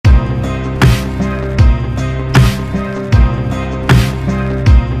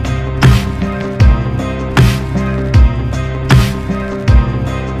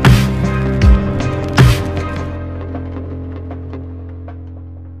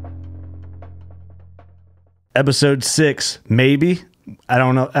Episode 6, maybe. I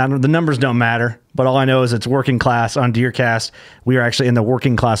don't know. The numbers don't matter, but all I know is it's Working Class on DeerCast. We are actually in the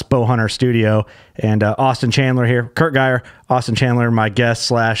Working Class Bowhunter studio, and Austin Chandler here. Curt Geyer, Austin Chandler, my guest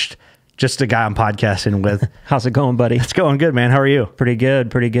slash just a guy I'm podcasting with. How's it going, buddy? It's going good, man. How are you? Pretty good,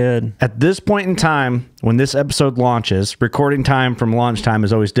 pretty good. At this point in time, when this episode launches, recording time from launch time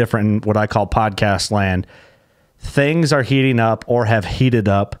is always different in what I call podcast land. Things are heating up or have heated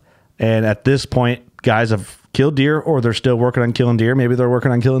up, and at this point, guys have killed deer, or they're still working on killing deer. Maybe they're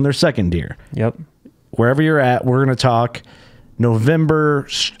working on killing their second deer. Yep. Wherever you're at, we're going to talk November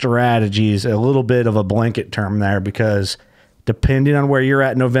strategies, a little bit of a blanket term there, because depending on where you're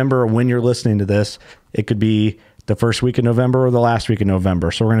at in November or when you're listening to this, it could be the first week of November or the last week of November.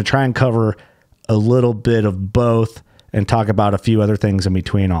 So we're going to try and cover a little bit of both and talk about a few other things in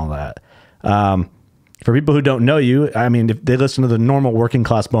between all that. For people who don't know you, I mean, if they listen to the normal Working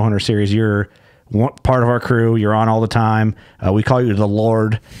Class Bowhunter series, you're part of our crew. You're on all the time. We call you the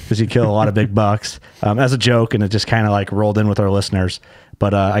Lord because you kill a lot of big bucks as a joke, and it just kind of like rolled in with our listeners.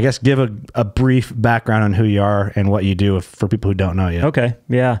 But I guess give a brief background on who you are and what you do for people who don't know you. Okay,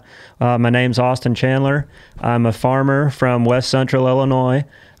 yeah. My name's Austin Chandler. I'm a farmer from West Central Illinois.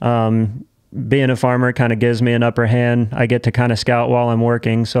 Being a farmer kind of gives me an upper hand. I get to kind of scout while I'm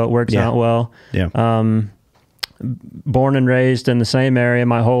working, so it works out well. Yeah. Born and raised in the same area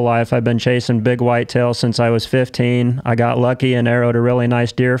my whole life. I've been chasing big whitetail since I was 15. I got lucky and arrowed a really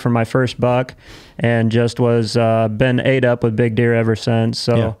nice deer for my first buck, and just was been ate up with big deer ever since.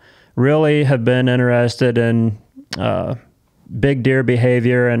 So really have been interested in big deer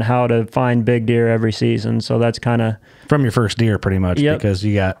behavior and how to find big deer every season. So that's kind of from your first deer pretty much. Yep. Because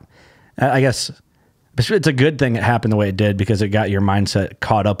you got, I guess it's a good thing it happened the way it did, because it got your mindset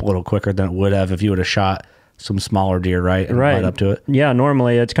caught up a little quicker than it would have if you would have shot some smaller deer, right? And right up to it. Yeah,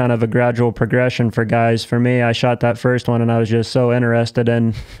 normally it's kind of a gradual progression for guys. For me, I shot that first one and I was just so interested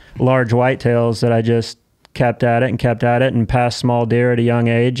in large whitetails that I just kept at it and passed small deer at a young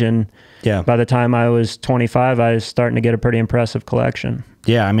age. And by the time I was 25, I was starting to get a pretty impressive collection.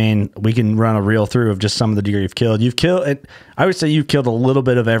 Yeah, I mean, we can run a reel through of just some of the deer you've killed. I would say you've killed a little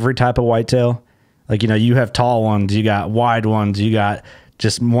bit of every type of whitetail. Like, you know, you have tall ones, you got wide ones, you got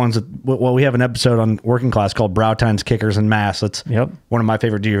just ones that, well, we have an episode on Working Class called Brow Tines, Kickers, and Mass. That's one of my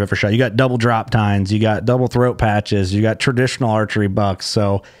favorite deer I've ever shot. You got double drop tines, you got double throat patches, you got traditional archery bucks.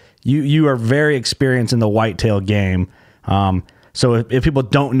 So you are very experienced in the whitetail game. So if people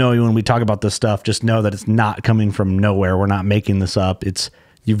don't know you when we talk about this stuff, just know that it's not coming from nowhere. We're not making this up.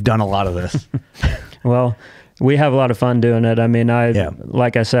 You've done a lot of this. Well, we have a lot of fun doing it. I mean,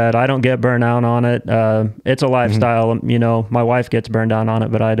 like I said, I don't get burned out on it. It's a lifestyle. You know, my wife gets burned out on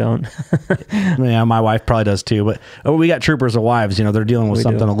it, but I don't. Yeah, my wife probably does too. But we got troopers of wives. You know, they're dealing with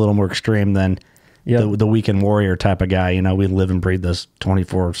something a little more extreme than the weekend warrior type of guy. You know, we live and breathe this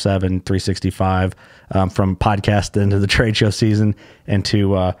 24/7, 365, from podcast into the trade show season and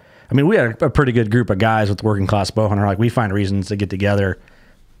to. I mean, we had a pretty good group of guys with Working Class Bowhunter. Like, we find reasons to get together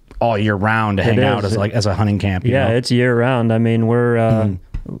all year round to hang out as a hunting camp. You know? It's year round. I mean, we're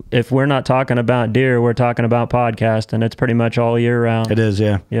if we're not talking about deer, we're talking about podcast, and it's pretty much all year round. It is,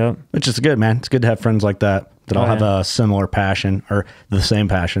 yeah. Yep. Which is good, man. It's good to have friends like that all have a similar passion, or the same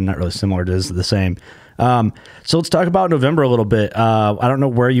passion. Not really similar, it is the same. So let's talk about November a little bit. I don't know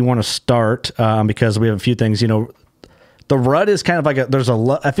where you want to start, because we have a few things. You know, the rut is kind of like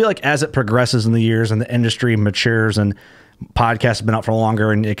I feel like as it progresses in the years and the industry matures and podcasts have been out for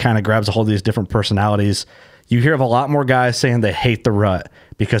longer and it kind of grabs a hold of these different personalities, you hear of a lot more guys saying they hate the rut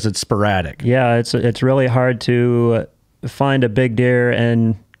because it's sporadic. Yeah, it's really hard to find a big deer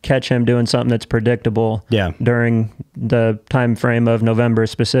and catch him doing something that's predictable during the time frame of November,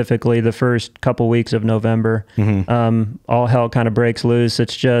 specifically the first couple weeks of November. All hell kind of breaks loose.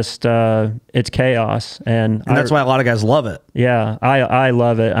 It's just it's chaos, and that's why a lot of guys love it. Yeah, I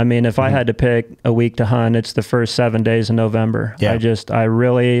love it. I mean, if I had to pick a week to hunt, it's the first 7 days of November.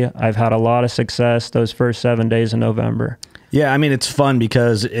 I've had a lot of success those first 7 days of November. Yeah, I mean, it's fun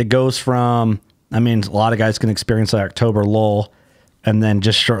because it goes from, I mean, a lot of guys can experience the October lull, and then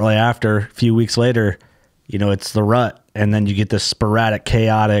just shortly after, a few weeks later, you know, it's the rut. And then you get this sporadic,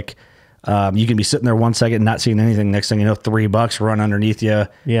 chaotic, you can be sitting there 1 second and not seeing anything. Next thing you know, 3 bucks run underneath you.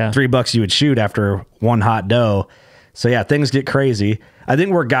 Yeah. 3 bucks you would shoot after one hot doe. So yeah, things get crazy. I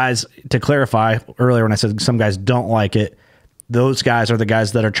think we're guys, to clarify earlier when I said some guys don't like it, those guys are the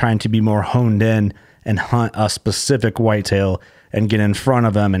guys that are trying to be more honed in and hunt a specific whitetail and get in front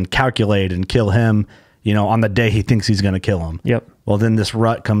of him and calculate and kill him, you know, on the day he thinks he's going to kill him. Yep. Well, then this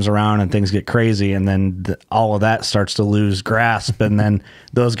rut comes around and things get crazy, and then all of that starts to lose grasp, and then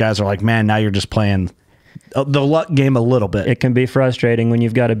those guys are like, man, now you're just playing the luck game a little bit. It can be frustrating when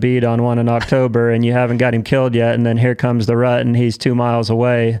you've got a bead on one in October and you haven't got him killed yet, and then here comes the rut and he's 2 miles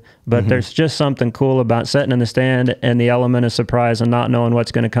away. But there's just something cool about sitting in the stand and the element of surprise and not knowing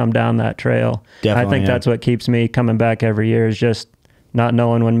what's going to come down that trail. Definitely, I think that's what keeps me coming back every year, is just not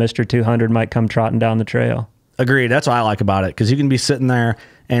knowing when Mr. 200 might come trotting down the trail. Agreed. That's what I like about it, because you can be sitting there,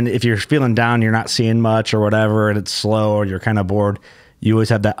 and if you're feeling down, you're not seeing much or whatever, and it's slow or you're kind of bored, you always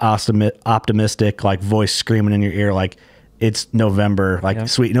have that optimistic like voice screaming in your ear, like it's November, like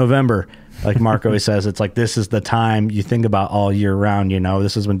sweet November. Like Mark always says, it's like this is the time you think about all year round. You know,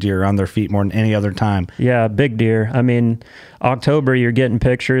 this is when deer are on their feet more than any other time. Yeah, big deer. I mean, October, you're getting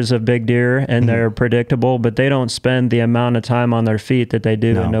pictures of big deer, and they're predictable, but they don't spend the amount of time on their feet that they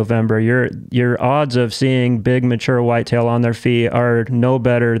do in November. Your odds of seeing big mature whitetail on their feet are no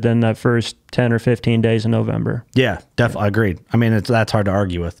better than that first 10 or 15 days in November. Yeah, definitely. Agreed. I mean, that's hard to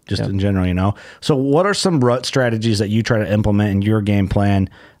argue with, just in general, you know. So what are some rut strategies that you try to implement in your game plan?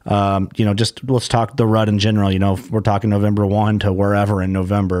 You know, just let's talk the rut in general. You know, if we're talking November 1 to wherever in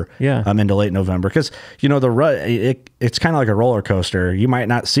November, into late November, because you know the rut, it's kind of like a roller coaster. You might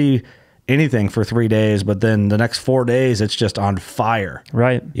not see anything for 3 days, but then the next 4 days it's just on fire,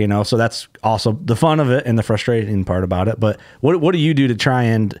 right? You know, so that's also the fun of it and the frustrating part about it. But what do you do to try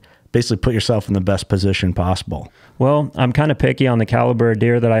and basically put yourself in the best position possible? Well, I'm kind of picky on the caliber of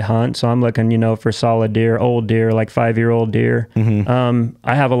deer that I hunt, so I'm looking, you know, for solid deer, old deer, like 5-year-old deer.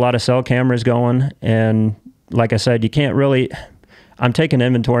 I have a lot of cell cameras going, and like I said, you can't really, I'm taking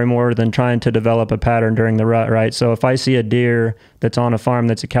inventory more than trying to develop a pattern during the rut, right? So if I see a deer that's on a farm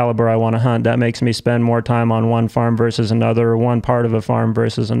that's a caliber I want to hunt, that makes me spend more time on one farm versus another, or one part of a farm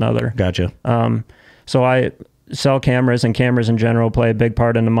versus another. Gotcha. So cell cameras and cameras in general play a big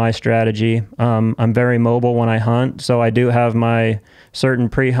part into my strategy. I'm very mobile when I hunt, so I do have my certain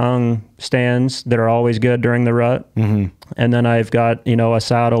pre-hung stands that are always good during the rut. And then I've got, you know, a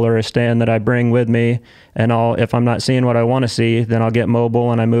saddle or a stand that I bring with me, and if I'm not seeing what I want to see, then I'll get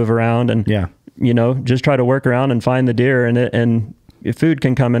mobile and I move around and, you know, just try to work around and find the deer. And food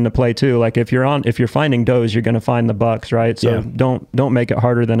can come into play too. Like if you're finding does, you're going to find the bucks, right? So don't make it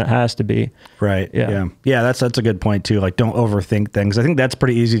harder than it has to be. Right. Yeah. That's a good point too. Like don't overthink things. I think that's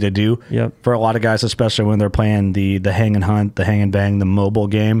pretty easy to do for a lot of guys, especially when they're playing the hang and hunt, the hang and bang, the mobile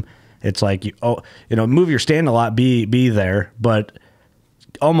game. It's like, you know, move your stand a lot, be there, but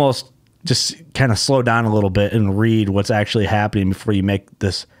almost just kind of slow down a little bit and read what's actually happening before you make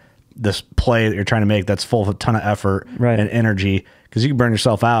this play that you're trying to make that's full of a ton of effort and energy, because you can burn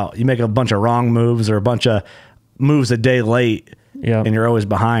yourself out. You make a bunch of wrong moves or a bunch of moves a day late, and you're always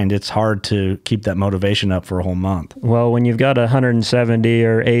behind. It's hard to keep that motivation up for a whole month. Well, when you've got 170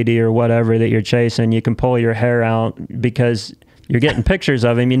 or 80 or whatever that you're chasing, you can pull your hair out because you're getting pictures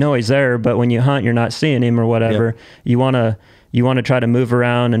of him. You know he's there, but when you hunt, you're not seeing him or whatever. You want to try to move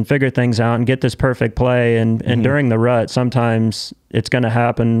around and figure things out and get this perfect play. And during the rut, sometimes it's going to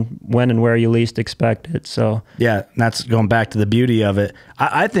happen when and where you least expect it. So yeah, that's going back to the beauty of it.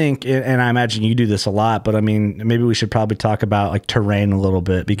 I think, and I imagine you do this a lot, but I mean, maybe we should probably talk about like terrain a little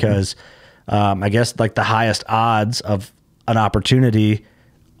bit, because I guess like the highest odds of an opportunity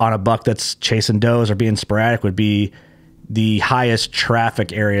on a buck that's chasing does or being sporadic would be the highest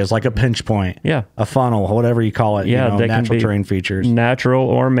traffic areas, like a pinch point, a funnel, whatever you call it, you know, natural terrain features. Natural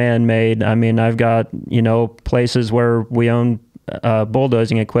or man-made. I mean, I've got, you know, places where we own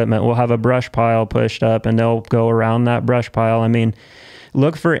bulldozing equipment. We'll have a brush pile pushed up and they'll go around that brush pile. I mean,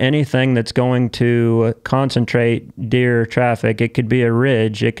 look for anything that's going to concentrate deer traffic. It could be a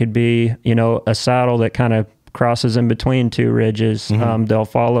ridge. It could be, you know, a saddle that kind of crosses in between two ridges. They'll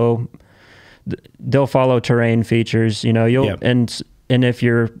follow terrain features, you know, and if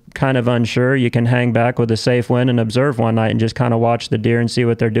you're kind of unsure, you can hang back with a safe wind and observe one night and just kind of watch the deer and see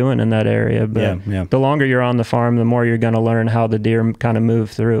what they're doing in that area. But the longer you're on the farm, the more you're going to learn how the deer kind of move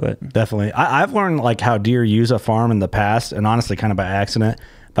through it. Definitely. I've learned like how deer use a farm in the past, and honestly kind of by accident,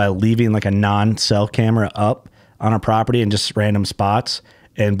 by leaving like a non-cell camera up on a property in just random spots,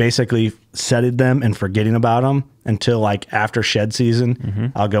 and basically setting them and forgetting about them until like after shed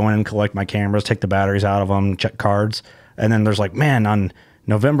season. I'll go in and collect my cameras, take the batteries out of them, check cards. And then there's like, man, on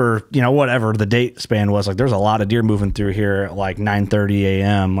November, you know, whatever the date span was, like there's a lot of deer moving through here at like 9:30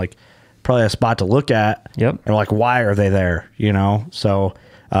 a.m. Like probably a spot to look at. And like, why are they there? You know? So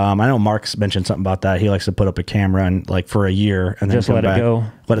I know Mark's mentioned something about that. He likes to put up a camera and like for a year and then just let it go,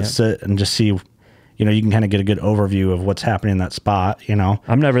 let it sit and just see. You know, you can kind of get a good overview of what's happening in that spot, you know.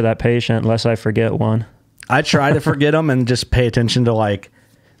 I'm never that patient unless I forget one. I try to forget them and just pay attention to like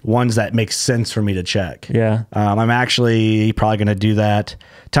ones that make sense for me to check. Yeah. I'm actually probably going to do that.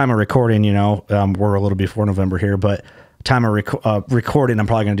 Time of recording, you know, we're a little before November here, but time of recording, I'm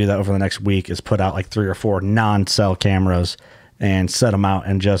probably going to do that over the next week, is put out like 3 or 4 non-cell cameras and set them out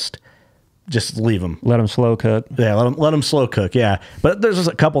and just leave them. Let them slow cook. Yeah, let them slow cook. Yeah, but there's just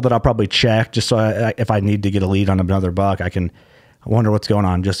a couple that I'll probably check just so if I need to get a lead on another buck, I can wonder what's going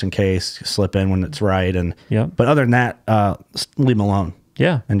on just in case, slip in when it's right. And but other than that, leave them alone.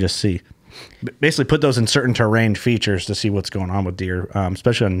 Yeah, and just see. Basically, put those in certain terrain features to see what's going on with deer,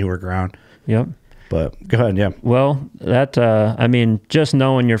 especially on newer ground. Yep. But go ahead, yeah. Well, that I mean, just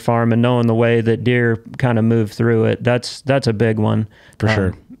knowing your farm and knowing the way that deer kind of move through it, that's a big one for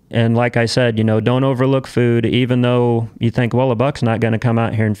sure. And like I said, you know, don't overlook food, even though you think, well, a buck's not going to come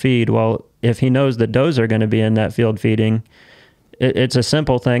out here and feed. Well, if he knows that does are going to be in that field feeding, it's a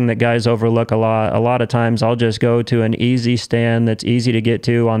simple thing that guys overlook a lot. A lot of times I'll just go to an easy stand that's easy to get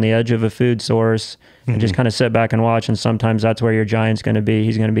to on the edge of a food source and just kind of sit back and watch. And sometimes that's where your giant's going to be.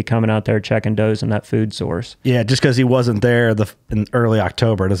 He's going to be coming out there checking does in that food source. Yeah, just because he wasn't there in early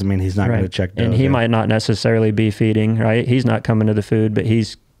October doesn't mean he's not going to check does. And he might not necessarily be feeding, right? He's not coming to the food, but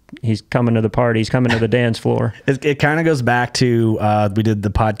he's coming to the party. He's coming to the dance floor. It kind of goes back to, we did the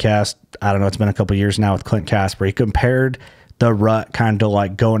podcast, I don't know, it's been a couple of years now with Clint Casper. He compared the rut kind of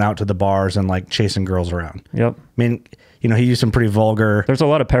like going out to the bars and like chasing girls around. Yep. I mean, you know, he used some pretty vulgar. There's a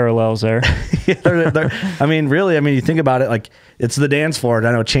lot of parallels there. I mean, really, I mean, you think about it, like it's the dance floor. And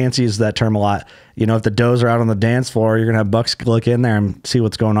I know Chancey uses that term a lot. You know, if the does are out on the dance floor, you're going to have bucks look in there and see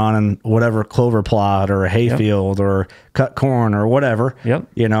what's going on in whatever clover plot or a hayfield or cut corn or whatever. Yep.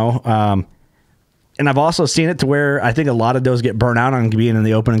 You know, and I've also seen it to where I think a lot of does get burnt out on being in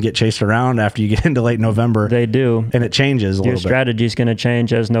the open and get chased around after you get into late November. They do. And it changes a little bit. Your strategy's going to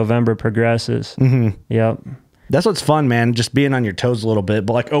change as November progresses. Mm-hmm. Yep. That's what's fun, man, just being on your toes a little bit,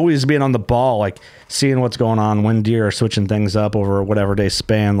 but like always being on the ball, like seeing what's going on when deer are switching things up over whatever day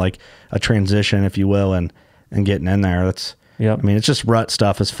span, like a transition, if you will, and getting in there. That's, I mean, it's just rut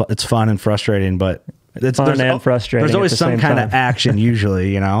stuff. It's fun and frustrating, but it's fun and frustrating. There's always some kind of action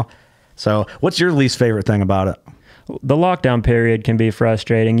usually, you know? So what's your least favorite thing about it? The lockdown period can be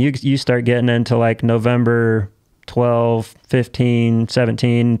frustrating. You start getting into like November 12, 15,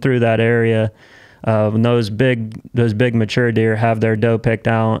 17 through that area. When those big mature deer have their doe picked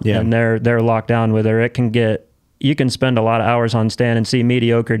out and they're locked down with her, you can spend a lot of hours on stand and see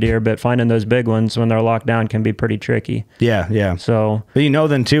mediocre deer, but finding those big ones when they're locked down can be pretty tricky. Yeah, yeah. So, but you know,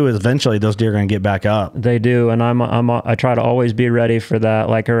 then too, is eventually those deer are going to get back up. They do, and I try to always be ready for that.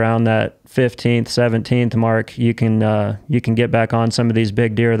 Like around that 15th, 17th mark, you can get back on some of these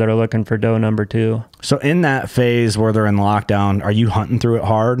big deer that are looking for doe number 2. So in that phase where they're in lockdown, are you hunting through it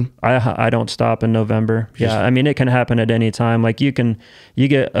hard? I don't stop in November. Yeah, I mean, it can happen at any time. Like you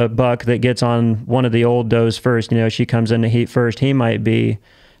get a buck that gets on one of the old does first. You know, she comes into heat first. She might be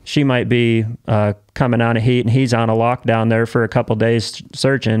coming out of heat, and he's on a lockdown there for a couple days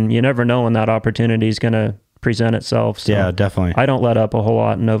searching. You never know when that opportunity is going to present itself. So yeah, definitely. I don't let up a whole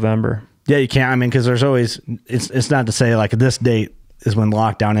lot in November. Yeah, you can't. I mean, because there's always, it's not to say like this date is when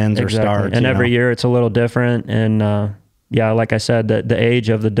lockdown ends or starts. And every year it's a little different. And yeah, like I said, the age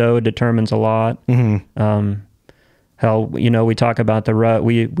of the doe determines a lot. Mm-hmm. Hell, you know, we talk about the rut.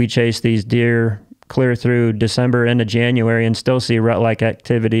 We chase these deer clear through December into January and still see rut-like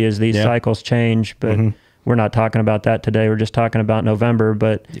activity as these cycles change. But we're not talking about that today. We're just talking about November.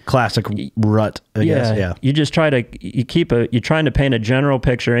 But classic rut, I guess. Yeah. You just you're trying to paint a general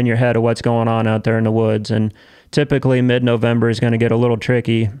picture in your head of what's going on out there in the woods. And typically mid-November is going to get a little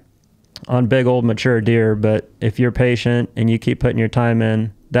tricky on big old mature deer. But if you're patient and you keep putting your time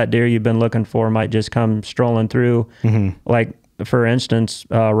in, that deer you've been looking for might just come strolling through. Mm-hmm. Like, for instance,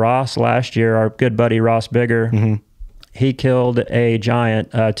 Ross last year, our good buddy Ross Bigger, he killed a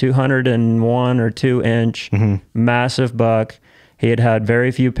giant, 201 or 2 inch, massive buck. He had very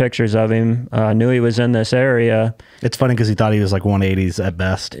few pictures of him, knew he was in this area. It's funny because he thought he was like 180s at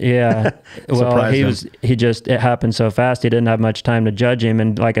best. Yeah. Well, it happened so fast. He didn't have much time to judge him.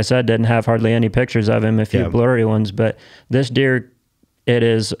 And like I said, didn't have hardly any pictures of him, a few blurry ones. But this deer, it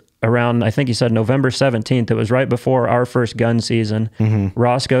is around, I think he said November 17th. It was right before our first gun season.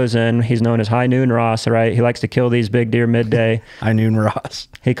 Ross goes in. He's known as High Noon Ross, right? He likes to kill these big deer midday. High Noon Ross.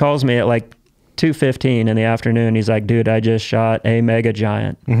 He calls me at like 2:15 in the afternoon. He's like, dude, I just shot a mega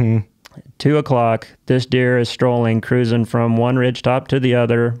giant. 2 o'clock, this deer is strolling, cruising from one ridge top to the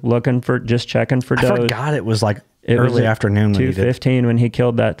other, just checking for does. I forgot it was like early afternoon. 2:15 when he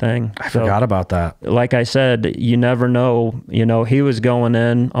killed that thing. I forgot about that. Like I said, you never know. You know, he was going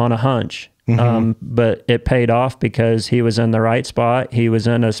in on a hunch. But it paid off because he was in the right spot. He was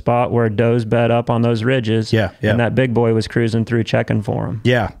in a spot where does bed up on those ridges. Yeah. And that big boy was cruising through checking for him.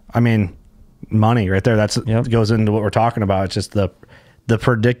 Yeah. I mean, money right there. That's goes into what we're talking about. It's just the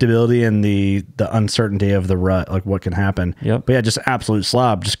predictability and the uncertainty of the rut, like what can happen. Yep. But yeah, just absolute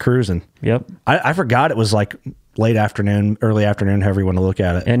slob, just cruising. Yep. I forgot it was like late afternoon, early afternoon, however you want to look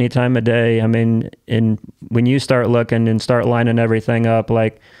at it. Any time of day. I mean, when you start looking and start lining everything up,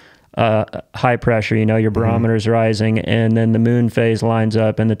 like high pressure, you know, your barometer's rising, and then the moon phase lines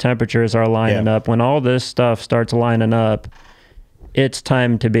up and the temperatures are lining up. When all this stuff starts lining up, it's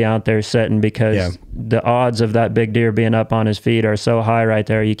time to be out there sitting, because the odds of that big deer being up on his feet are so high right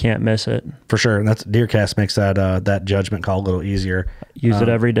there, you can't miss it. For sure. And that's DeerCast makes that judgment call a little easier. Use it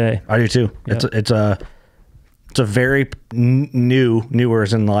every day. I do too. Yep. It's a very newer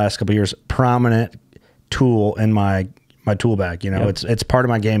in the last couple of years, prominent tool in my tool bag. You know, it's part of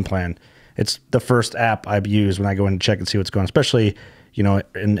my game plan. It's the first app I use when I go in and check and see what's going on, especially, you know,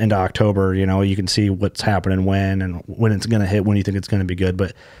 into October. You know, you can see what's happening when it's going to hit, when you think it's going to be good.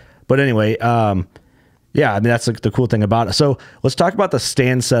 But anyway, yeah, I mean, that's the cool thing about it. So let's talk about the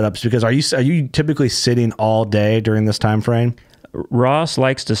stand setups, because are you typically sitting all day during this time frame? Ross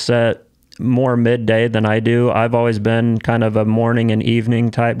likes to set more midday than I do. I've always been kind of a morning and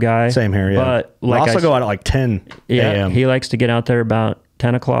evening type guy. Same here, yeah. But like I also go out at like 10 a.m. He likes to get out there about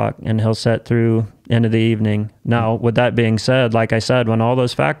 10 o'clock and he'll set through into the evening. Now, with that being said, like I said, when all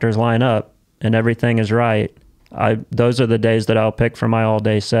those factors line up and everything is right, those are the days that I'll pick for my all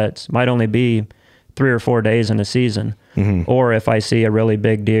day sets. Might only be 3 or 4 days in a season. Or if I see a really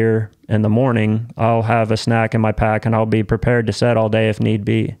big deer in the morning, I'll have a snack in my pack and I'll be prepared to set all day if need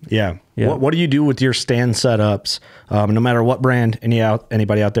be. Yeah. What do you do with your stand setups? No matter what brand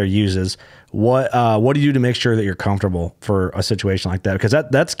anybody out there uses, what do you do to make sure that you're comfortable for a situation like that? Because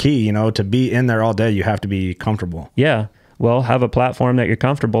that's key, you know, to be in there all day, you have to be comfortable. Yeah. Well, have a platform that you're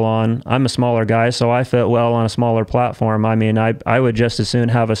comfortable on. I'm a smaller guy, so I fit well on a smaller platform. I mean, I would just as soon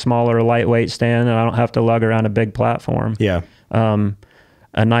have a smaller, lightweight stand, and I don't have to lug around a big platform. Yeah.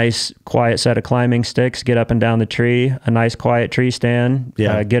 A nice, quiet set of climbing sticks, get up and down the tree, a nice, quiet tree stand,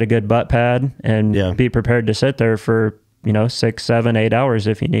 get a good butt pad, and be prepared to sit there for, you know, 6, 7, 8 hours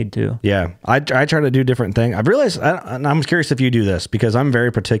if you need to. Yeah. I try to do different things. I've realized, and I'm curious if you do this, because I'm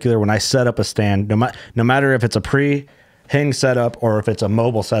very particular when I set up a stand, no matter if it's a pre-hang setup or if it's a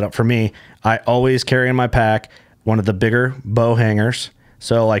mobile setup. For me, I always carry in my pack one of the bigger bow hangers.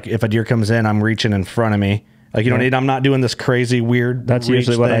 So like if a deer comes in, I'm reaching in front of me. Like, you don't need, I'm not doing this crazy weird. That's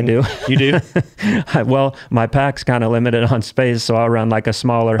usually what I do. You do? Well, my pack's kind of limited on space, so I'll run like a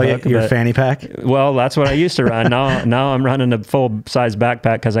smaller hook. Your fanny pack? Well, that's what I used to run. Now I'm running a full size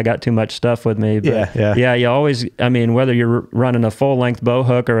backpack because I got too much stuff with me. But yeah. You always, I mean, whether you're running a full length bow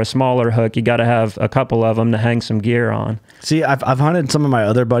hook or a smaller hook, you got to have a couple of them to hang some gear on. See, I've hunted some of my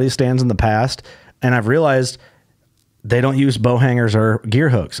other buddies' stands in the past, and I've realized they don't use bow hangers or gear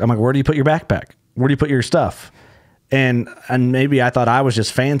hooks. I'm like, where do you put your backpack? Where do you put your stuff? And maybe I thought I was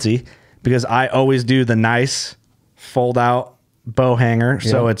just fancy because I always do the nice fold out bow hanger.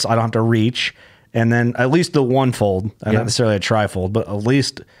 So I don't have to reach. And then at least the one fold, not necessarily a tri-fold, but at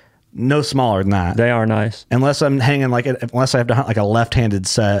least no smaller than that. They are nice. Unless I'm hanging unless I have to hunt like a left-handed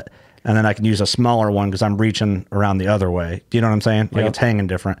set, and then I can use a smaller one because I'm reaching around the other way. Do you know what I'm saying? Like it's hanging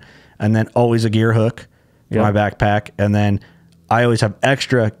different. And then always a gear hook for my backpack. And then I always have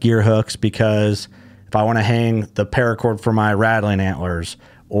extra gear hooks because if I want to hang the paracord for my rattling antlers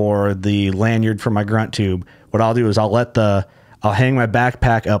or the lanyard for my grunt tube, what I'll do is I'll hang my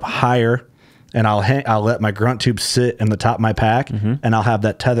backpack up higher, and I'll let my grunt tube sit in the top of my pack, and I'll have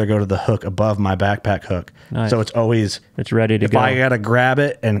that tether go to the hook above my backpack hook. Nice. So it's ready to go. If I got to grab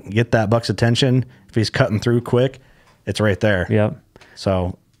it and get that buck's attention, if he's cutting through quick, it's right there. Yep.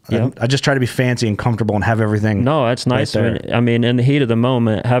 So I just try to be fancy and comfortable and have everything. No, that's nice. I mean, in the heat of the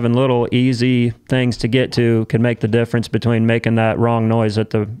moment, having little easy things to get to can make the difference between making that wrong noise at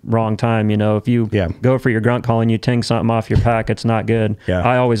the wrong time. You know, if you go for your grunt call and you ting something off your pack, it's not good.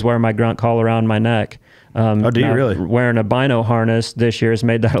 I always wear my grunt call around my neck. Oh, do you really? Wearing a bino harness this year has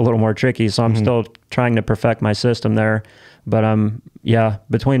made that a little more tricky, so I'm still trying to perfect my system there. But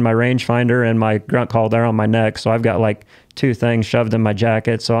between my rangefinder and my grunt call there on my neck, so I've got like 2 things shoved in my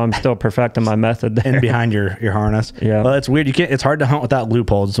jacket, so I'm still perfecting my method there. And behind your harness. Yeah. Well, it's weird. It's hard to hunt without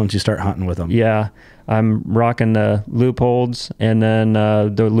loopholes once you start hunting with them. Yeah. I'm rocking the loopholes and then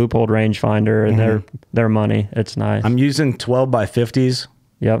the loopholed rangefinder, and they're money. It's nice. I'm using 12x50s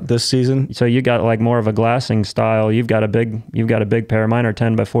Yep. this season. So you got like more of a glassing style. You've got a big pair. Mine are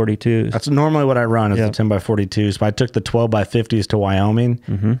 10 by 42s. That's normally what I run is the 10 by 42s, but I took the 12 by 50s to Wyoming.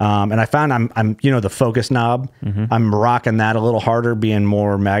 And I found I'm the focus knob, I'm rocking that a little harder, being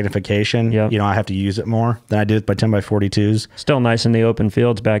more magnification. Yep. I have to use it more than I do with my 10 by 42s. Still nice in the open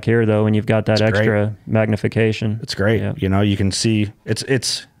fields back here though, when you've got that extra magnification. It's great. Yep. You can see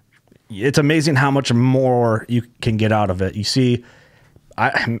it's amazing how much more you can get out of it. You see,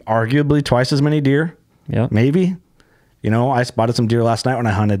 arguably twice as many deer. Yeah, maybe. I spotted some deer last night when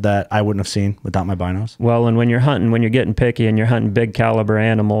I hunted that I wouldn't have seen without my binos. Well, and when you're getting picky and you're hunting big caliber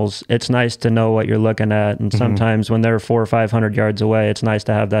animals, it's nice to know what you're looking at. And sometimes when they're 400 or 500 yards away, it's nice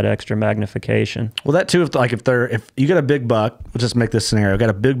to have that extra magnification. Well, that too, if you got a big buck, let's just make this scenario, got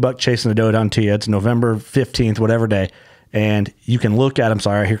a big buck chasing a doe down to you. It's November 15th, whatever day. And you can look at him.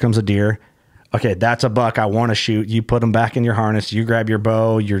 Sorry, here comes a deer. Okay, that's a buck I want to shoot. You put him back in your harness. You grab your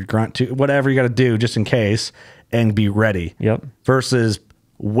bow, your grunt, whatever you got to do just in case, and be ready. Yep. Versus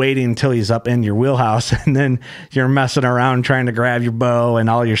waiting until he's up in your wheelhouse and then you're messing around trying to grab your bow and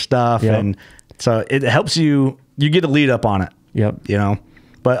all your stuff. Yep. And so it helps you get a lead up on it. Yep.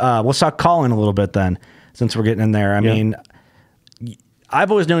 But let's talk calling a little bit then, since we're getting in there. I mean,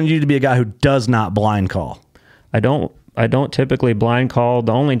 I've always known you to be a guy who does not blind call. I don't typically blind call.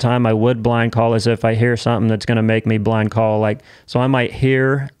 The only time I would blind call is if I hear something that's going to make me blind call. So I might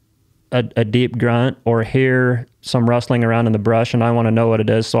hear a deep grunt or hear some rustling around in the brush and I want to know what it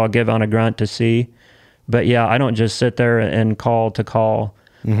is. So I'll give on a grunt to see. But yeah, I don't just sit there and call to call.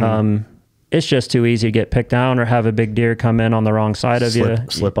 It's just too easy to get picked down or have a big deer come in on the wrong side of you.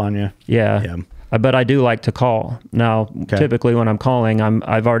 Slip on you. Yeah. But I do like to call. Now, typically when I'm calling,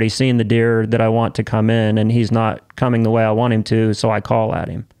 I've already seen the deer that I want to come in, and he's not coming the way I want him to, so I call at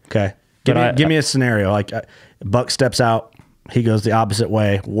him. Okay. Give me a scenario. Buck steps out, he goes the opposite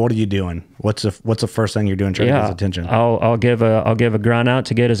way. What are you doing? What's the first thing you're doing to get his attention? I'll give a grunt out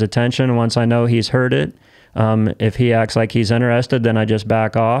to get his attention. Once I know he's heard it, if he acts like he's interested, then I just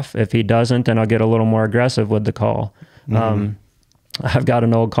back off. If he doesn't, then I'll get a little more aggressive with the call. I've got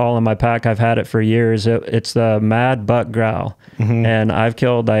an old call in my pack. I've had it for years. It's the Mad Buck Growl. And I've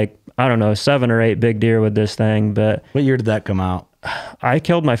killed 7 or 8 big deer with this thing. But what year did that come out? I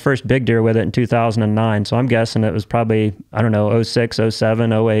killed my first big deer with it in 2009. So I'm guessing it was probably, 06,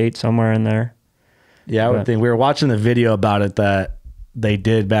 07, 08, somewhere in there. Yeah, I would think. We were watching the video about it that they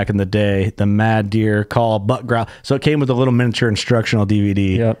did back in the day, the Mad Deer Call Buck Growl. So it came with a little miniature instructional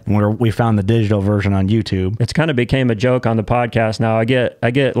DVD. Yep. And we found the digital version on YouTube. It's kind of became a joke on the podcast now. I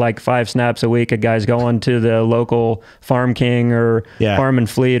get like 5 snaps a week of guys going to the local Farm King or Farm and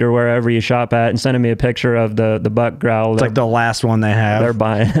Fleet or wherever you shop at and sending me a picture of the Buck Growl. It's like the last one they have. They're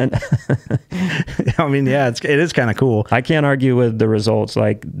buying it. I mean, yeah, it is kind of cool. I can't argue with the results.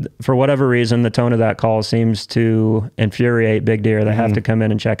 Like, for whatever reason, the tone of that call seems to infuriate big deer. They have to come in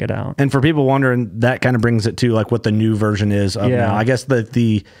and check it out. And for people wondering, that kind of brings it to like what the new version is of now. I guess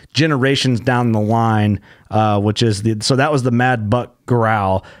the generations down the line, which is so that was the Mad Buck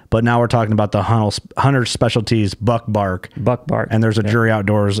Growl, but now we're talking about the Hunter Specialties Buck Bark. Buck Bark. And there's a Jury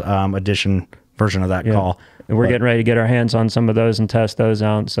Outdoors edition version of that call. And we're getting ready to get our hands on some of those and test those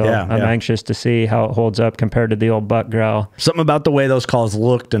out. So I'm anxious to see how it holds up compared to the old Buck Growl. Something about the way those calls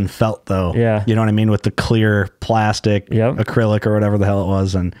looked and felt, though. Yeah. You know what I mean? With the clear plastic, acrylic, or whatever the hell it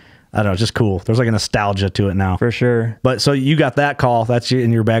was. And I don't know, just cool. There's like a nostalgia to it now. For sure. But so you got that call. That's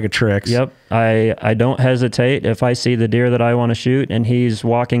in your bag of tricks. Yep. I don't hesitate. If I see the deer that I want to shoot and he's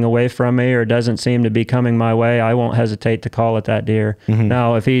walking away from me or doesn't seem to be coming my way, I won't hesitate to call at that deer.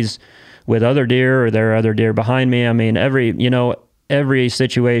 Now, if he's with other deer or there are other deer behind me, I mean, every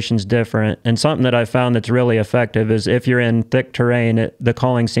situation's different. And something that I found that's really effective is if you're in thick terrain, the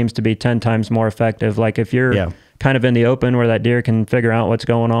calling seems to be 10 times more effective. Like if you're kind of in the open where that deer can figure out what's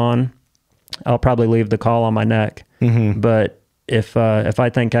going on, I'll probably leave the call on my neck. But if I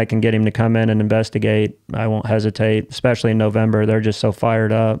think I can get him to come in and investigate, I won't hesitate, especially in November. They're just so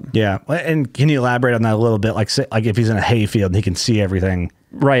fired up. Yeah. And can you elaborate on that a little bit? Like if he's in a hay field and he can see everything.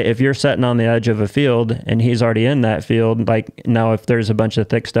 Right. If you're sitting on the edge of a field and he's already in that field, like now if there's a bunch of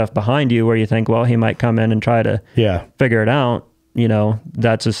thick stuff behind you where you think, well, he might come in and try to figure it out,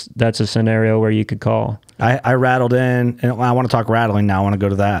 that's a scenario where you could call. I rattled in, and I want to talk rattling now. I want to go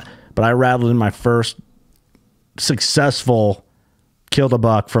to that. But I rattled in my first successful killed a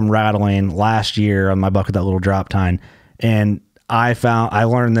buck from rattling last year on my buck with that little drop tine. And I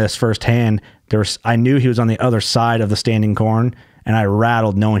learned this firsthand. I knew he was on the other side of the standing corn, and I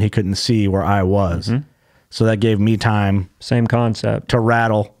rattled knowing he couldn't see where I was. So that gave me time. Same concept. To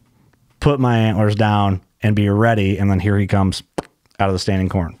rattle, put my antlers down, and be ready. And then here he comes out of the standing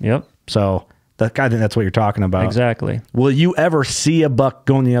corn. Yep. So I think that's what you're talking about. Exactly. Will you ever see a buck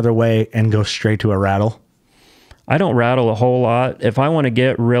going the other way and go straight to a rattle? I don't rattle a whole lot. If I want to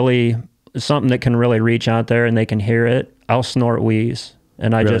get really something that can really reach out there and they can hear it, I'll snort wheeze.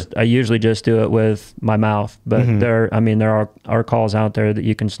 And I usually just do it with my mouth. But there are calls out there that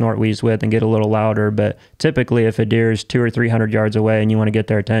you can snort wheeze with and get a little louder. But typically, if a deer is 200 or 300 yards away and you want to get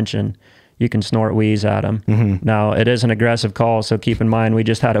their attention, you can snort wheeze at them. Now, it is an aggressive call, so keep in mind, we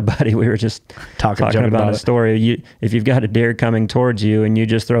just had a buddy, we were just talking about a story. If you've got a deer coming towards you and you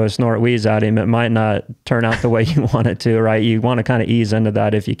just throw a snort wheeze at him, it might not turn out the way you want it to, right? You want to kind of ease into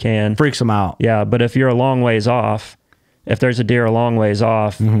that if you can. Freaks them out. Yeah, but if you're a long ways off, if there's a deer a long ways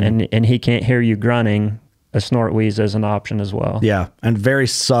off and he can't hear you grunting, a snort wheeze is an option as well. Yeah, and very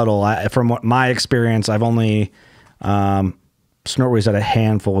subtle. From my experience, I've only snort wheeze at a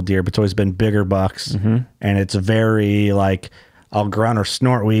handful of deer, but it's always been bigger bucks, and it's very like I'll grunt or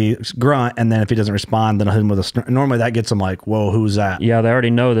snort wheeze, grunt, and then if he doesn't respond, then I'll hit him with a snort. Normally that gets them like, whoa, who's that? Yeah, they already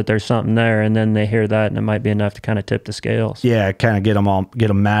know that there's something there, and then they hear that, and it might be enough to kind of tip the scales. Yeah, kind of get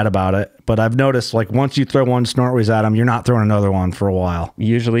them mad about it. But I've noticed, like, once you throw one snort wheeze at them, you're not throwing another one for a while.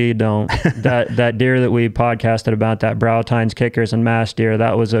 Usually you don't. that deer that we podcasted about, that brow tines, kickers, and mass deer,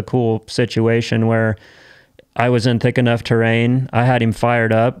 that was a cool situation where I was in thick enough terrain. I had him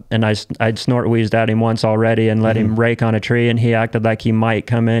fired up, and I'd snort wheezed at him once already and let him rake on a tree, and he acted like he might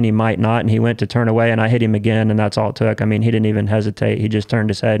come in, he might not, and he went to turn away, and I hit him again, and that's all it took. I mean, he didn't even hesitate. He just turned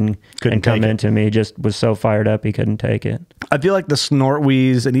his head and come into me. He just was so fired up he couldn't take it. I feel like the snort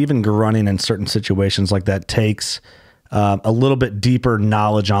wheeze and even grunting in certain situations like that takes a little bit deeper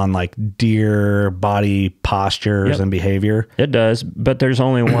knowledge on like deer body postures and behavior. It does, but there's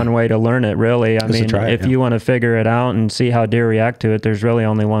only one way to learn it, really. I mean, if you want to figure it out and see how deer react to it, there's really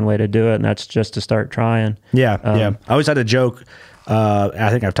only one way to do it, and that's just to start trying. Yeah, I always had a joke. I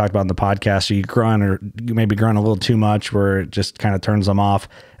think I've talked about in the podcast. You grunt or you maybe grunt a little too much, where it just kind of turns them off,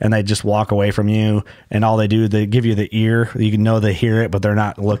 and they just walk away from you. And all they do, they give you the ear. You can know they hear it, but they're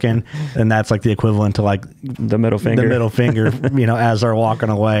not looking. And that's like the equivalent to like the middle finger. The middle finger, as they're walking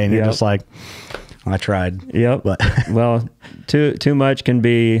away, and you're just like, I tried. Yep. But well, too much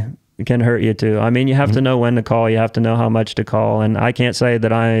can hurt you too. I mean, you have to know when to call. You have to know how much to call. And I can't say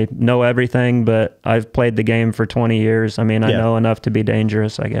that I know everything, but I've played the game for 20 years. I mean, I know enough to be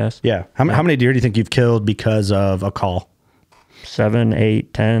dangerous, I guess. Yeah. How many deer do you think you've killed because of a call? 7,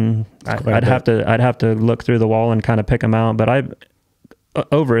 8, 10. I'd have to look through the wall and kind of pick them out. But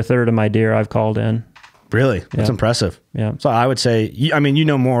over a third of my deer I've called in. Really? That's impressive. Yeah. So I would say, I mean, you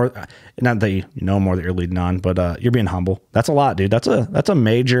know more, not that you know more that you're leading on, but you're being humble. That's a lot, dude. That's a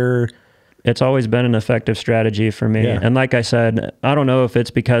major. It's always been an effective strategy for me. Yeah. And like I said, I don't know if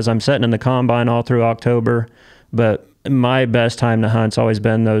it's because I'm sitting in the combine all through October, but my best time to hunt's always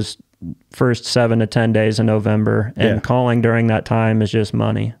been those first 7 to 10 days in November, and calling during that time is just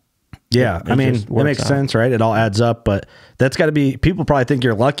money. Yeah. I mean, it makes sense, right? It all adds up, but that's got to be, people probably think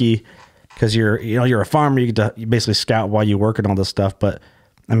you're lucky because you're a farmer. You get to basically scout while you work and all this stuff. But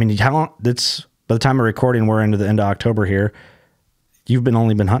I mean, how long? It's by the time of recording, we're into the end of October here. You've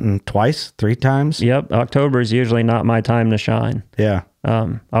only been hunting twice, 3 times. Yep, October is usually not my time to shine. Yeah.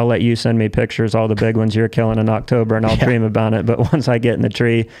 I'll let you send me pictures, all the big ones you're killing in October, and I'll dream about it. But once I get in the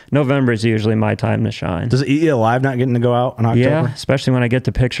tree, November is usually my time to shine. Does it eat you alive not getting to go out in October? Yeah, especially when I get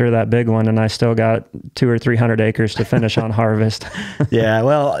the picture of that big one, and I still got 200 or 300 acres to finish on harvest. Yeah,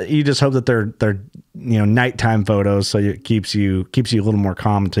 well, you just hope that they're nighttime photos, so it keeps you a little more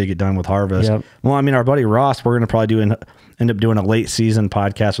calm until you get done with harvest. Yep. Well, I mean, our buddy Ross, we're going to probably end up doing a late season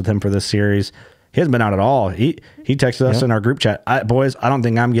podcast with him for this series. He hasn't been out at all. He texted us in our group chat, boys, I don't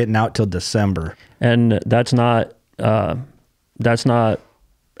think I'm getting out till December. And that's not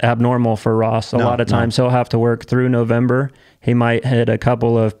abnormal for Ross. A lot of times he'll have to work through November. He might hit a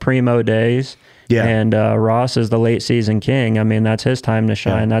couple of primo days. Yeah. And Ross is the late season king. I mean, that's his time to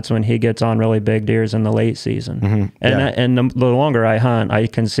shine. Yeah. That's when he gets on really big deers in the late season. And the longer I hunt, I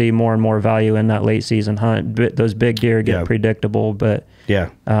can see more and more value in that late season hunt. Those big deer get predictable, but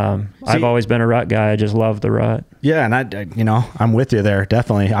I've always been a rut guy. I just love the rut. Yeah, and I'm with you there,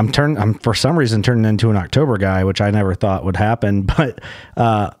 definitely. I'm for some reason turning into an October guy, which I never thought would happen. But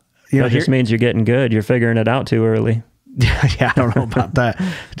that just means you're getting good. You're figuring it out too early. Yeah, I don't know about that.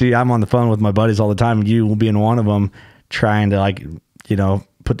 Dude, I'm on the phone with my buddies all the time. You will be in one of them trying to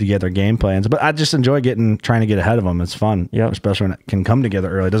put together game plans. But I just enjoy trying to get ahead of them. It's fun, especially when it can come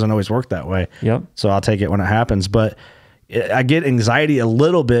together early. It doesn't always work that way. Yep. So I'll take it when it happens. But I get anxiety a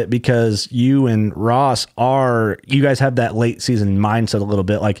little bit because you and Ross you guys have that late season mindset a little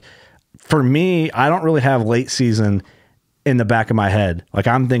bit. Like for me, I don't really have late season in the back of my head. Like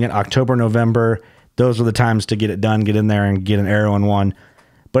I'm thinking October, November, those are the times to get it done, get in there and get an arrow in one.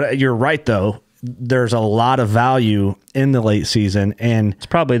 But you're right though. There's a lot of value in the late season, and it's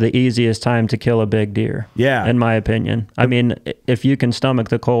probably the easiest time to kill a big deer. Yeah. In my opinion. I mean, if you can stomach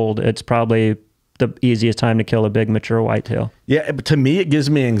the cold, it's probably the easiest time to kill a big mature whitetail. Yeah. But to me, it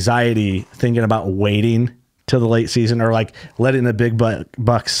gives me anxiety thinking about waiting till the late season or like letting the big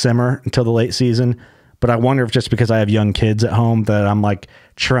buck simmer until the late season. But I wonder if just because I have young kids at home that I'm like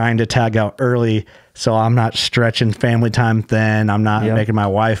trying to tag out early so I'm not stretching family time thin. I'm not making my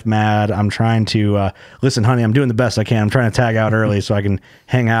wife mad. I'm trying to, listen, honey, I'm doing the best I can. I'm trying to tag out early so I can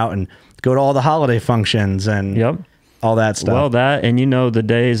hang out and go to all the holiday functions and all that stuff. Well, that, and you know, the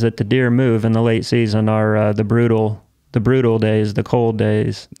days that the deer move in the late season are the brutal days, the cold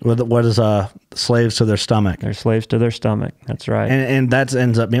days. What is slaves to their stomach? They're slaves to their stomach. That's right. And that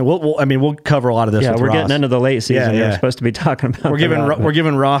ends up being. We'll cover a lot of this. Yeah, with we're Ross. getting into the late season. We're supposed to be talking about. We're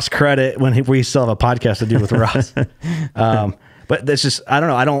giving Ross credit when we still have a podcast to do with Ross. But that's just I don't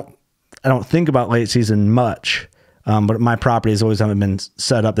know. I don't think about late season much. But my properties always haven't been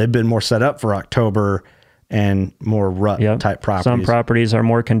set up. They've been more set up for October and more rut type properties. Some properties are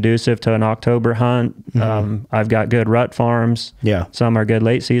more conducive to an October hunt. I've got good rut farms. Yeah. Some are good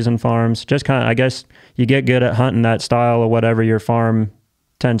late season farms. Just kind of, I guess you get good at hunting that style of whatever your farm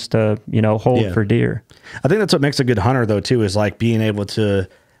tends to, hold for deer. I think that's what makes a good hunter though too, is like being able to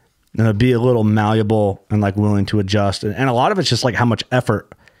be a little malleable and like willing to adjust. And a lot of it's just like how much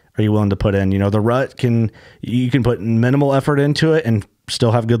effort are you willing to put in? The rut you can put minimal effort into it and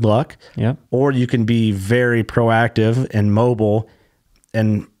still have good luck. Yeah. Or you can be very proactive and mobile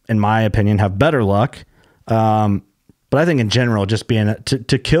and, in my opinion, have better luck. But I think in general, just being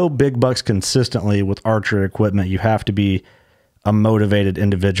to kill big bucks consistently with archery equipment, you have to be a motivated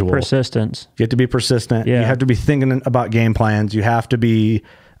individual. Persistence. You have to be persistent. Yeah. You have to be thinking about game plans. You have to be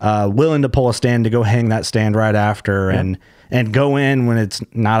willing to pull a stand to go hang that stand right after and go in when it's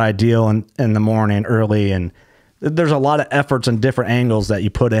not ideal in the morning early. And there's a lot of efforts and different angles that you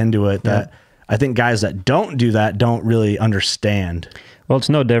put into it that I think guys that don't do that don't really understand. Well, it's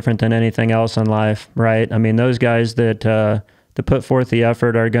no different than anything else in life, right? I mean, those guys that put forth the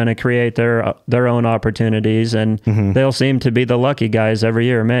effort are going to create their own opportunities, and they'll seem to be the lucky guys every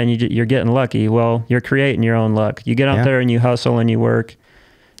year. Man, you're getting lucky. Well, you're creating your own luck. You get out there and you hustle and you work.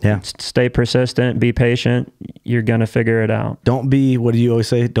 Yeah. Stay persistent, be patient. You're going to figure it out. Don't be, what do you always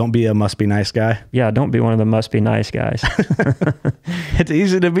say? Don't be a must be nice guy. Yeah. Don't be one of the must be nice guys. It's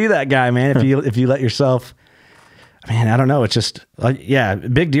easy to be that guy, man. If you let yourself, man, I don't know. It's just like,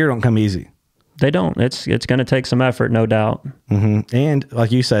 big deer don't come easy. They don't. It's going to take some effort, no doubt. And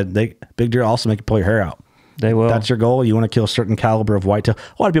like you said, big deer also make you pull your hair out. They will. That's your goal. You want to kill a certain caliber of whitetail.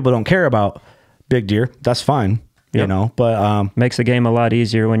 A lot of people don't care about big deer. That's fine. But makes the game a lot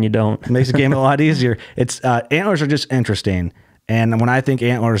easier when you don't. Makes the game a lot easier. It's antlers are just interesting, and when I think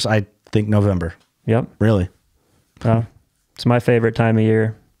antlers, I think November. Yep, really. It's my favorite time of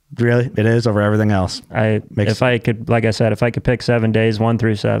year. Really, it is over everything else. If I could pick 7 days, 1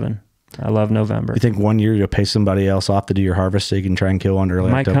 through 7, I love November. You think one year you'll pay somebody else off to do your harvest so you can try and kill one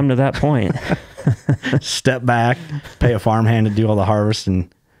early? Might come to that point. Step back, pay a farmhand to do all the harvest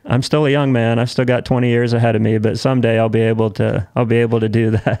and. I'm still a young man. I've still got 20 years ahead of me, but someday I'll be able to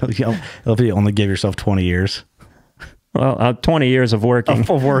do that. If you only give yourself 20 years. Well, 20 years of working.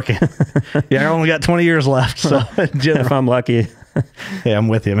 Of working. I only got 20 years left. So if I'm lucky. Yeah, I'm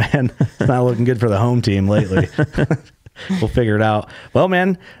with you, man. It's not looking good for the home team lately. We'll figure it out. Well,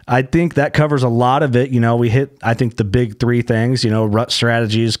 man, I think that covers a lot of it. We hit, I think, the big 3 things, rut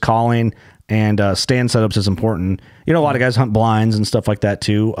strategies, calling, and stand setups is important. A lot of guys hunt blinds and stuff like that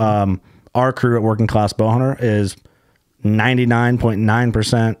too. Our crew at Working Class Bowhunter is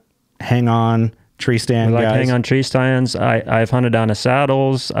 99.9% hang on tree stand guys. Hang on tree stands. I've hunted down of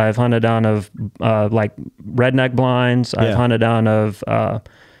saddles. I've hunted down of like redneck blinds. I've hunted down of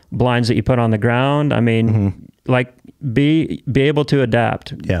blinds that you put on the ground. I mean, like be able to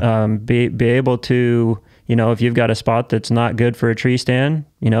adapt. Yeah. Be able to. If you've got a spot that's not good for a tree stand,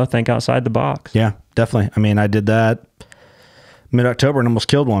 think outside the box. Yeah, definitely. I mean, I did that mid-October and almost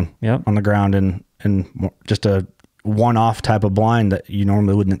killed one on the ground and just a one-off type of blind that you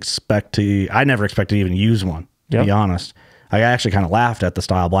normally wouldn't expect to. I never expected to even use one, to be honest. I actually kind of laughed at the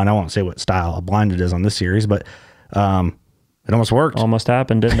style blind. I won't say what style of blind it is on this series, but it almost worked. Almost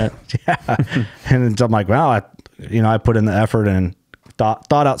happened, didn't it? Yeah. And I'm like, wow, I put in the effort and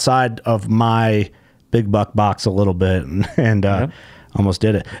thought outside of my big buck box a little bit and almost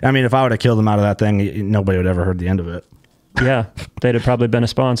did it. I mean, if I would have killed him out of that thing, nobody would ever heard the end of it. Yeah, they'd have probably been a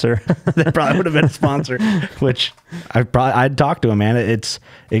sponsor. They probably would have been a sponsor, which I'd talk to him, man. It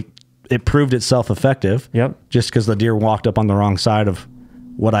proved itself effective. Yep. Just because the deer walked up on the wrong side of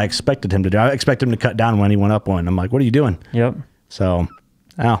what I expected him to do. I expected him to cut down when he went up one. I'm like, what are you doing? Yep. So,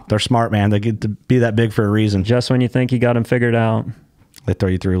 they're smart, man. They get to be that big for a reason. Just when you think you got them figured out, they throw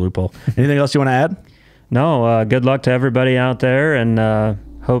you through a loophole. Anything else you want to add? No. Good luck to everybody out there, and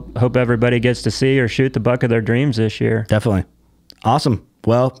hope everybody gets to see or shoot the buck of their dreams this year. Definitely. Awesome.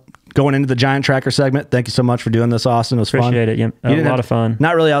 Well, going into the giant tracker segment, thank you so much for doing this, Austin. It was fun. Appreciate it. You a lot of fun.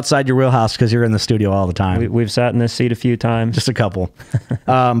 Not really outside your wheelhouse because you're in the studio all the time. We've sat in this seat a few times. Just a couple.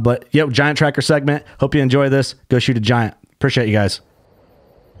 But, giant tracker segment. Hope you enjoy this. Go shoot a giant. Appreciate you guys.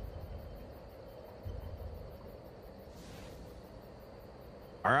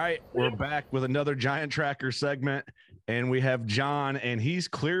 All right, we're back with another giant tracker segment, and we have Jon, and he's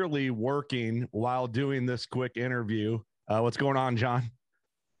clearly working while doing this quick interview. What's going on, Jon?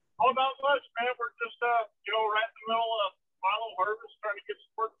 Oh, not much, man. We're just, right in the middle of milo harvest, trying to get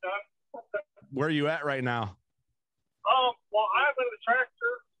some work done. Where are you at right now? Well, I'm in the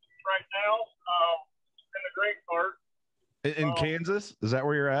tractor right now, in the grain cart. In Kansas? Is that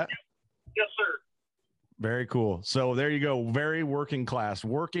where you're at? Yes, sir. Very cool. So there you go. Very working class,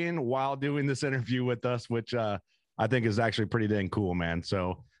 working while doing this interview with us, which I think is actually pretty dang cool, man.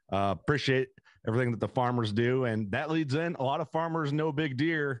 So appreciate everything that the farmers do. And that leads in a lot of farmers know big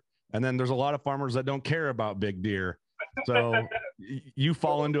deer. And then there's a lot of farmers that don't care about big deer. So you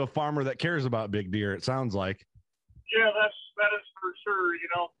fall into a farmer that cares about big deer, it sounds like. Yeah, that is for sure.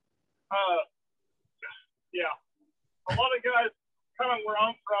 Yeah, a lot of guys kind of where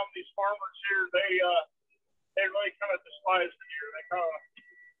I'm from, these farmers here, they really kind of despise the deer. They kind of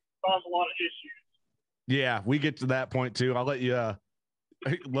cause a lot of issues. Yeah, we get to that point too. I'll let you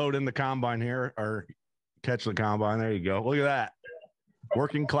load in the combine here or catch the combine. There you go. Look at that.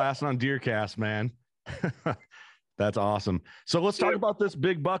 Working class on DeerCast, man. That's awesome. So let's talk about this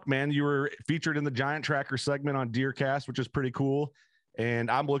big buck, man. You were featured in the giant tracker segment on DeerCast, which is pretty cool.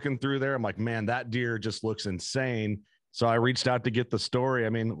 And I'm looking through there. I'm like, man, that deer just looks insane. So I reached out to get the story.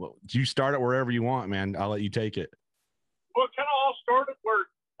 I mean, you start it wherever you want, man. I'll let you take it. Well, it kind of all started where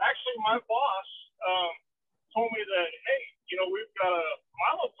actually my boss told me that, hey, we've got a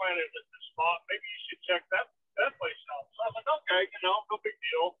milo planted at this spot. Maybe you should check that place out. So I was like, okay, no big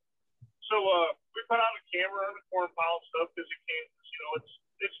deal. So we put out a camera in the corn pile and stuff because in Kansas,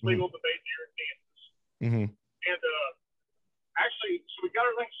 it's legal to bait deer in Kansas. Mm-hmm. And actually, so we got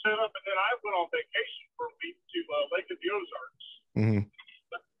everything set up, and then I went on vacation for a week to Lake of the Ozarks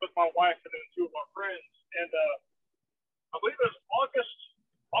with my wife and then two of our friends. And I believe it was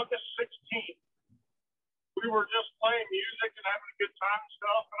August 16th. We were just playing music and having a good time and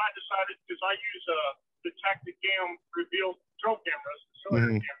stuff. And I decided, because I use the Tacticam reveal trail cameras, the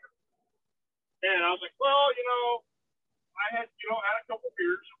cylinder camera. And I was like, well, I had a couple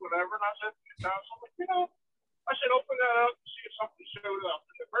beers or whatever. And I said, so I'm like, I should open that up and see if something showed up.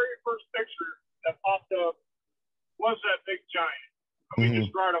 And the very first picture that popped up was that big giant. I mean,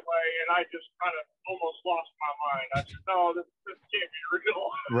 just right away. And I just kind of almost lost my mind. I said, no, this can't be real.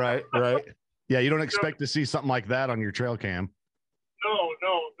 Right. Yeah, you don't expect to see something like that on your trail cam. No,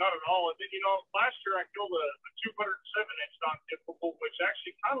 not at all. And then, last year I killed a 207-inch non-typical, which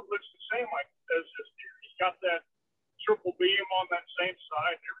actually kind of looks the same like as this deer. He's got that triple beam on that same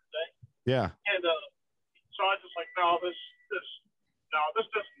side and everything. Yeah. And so I was just like, no, this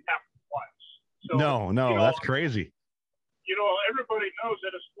doesn't happen twice. So, no, that's crazy. Everybody knows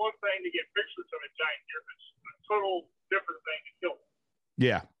that it's one thing to get pictures of a giant deer, but it's a total different thing to kill them.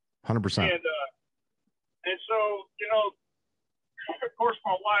 Yeah, 100%. And so, of course,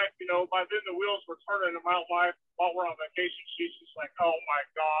 my wife, by then the wheels were turning in my wife while we're on vacation. She's just like, oh my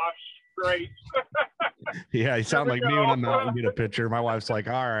gosh, great. Yeah, you sound like me when I'm out and get a picture. My wife's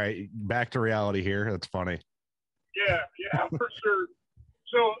like, all right, back to reality here. That's funny. Yeah, for sure.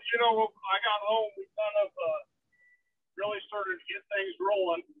 So, I got home, we kind of really started to get things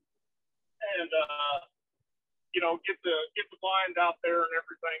rolling and, get the blind out there and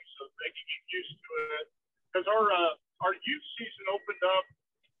everything so they can get used to it. Because our youth season opened up,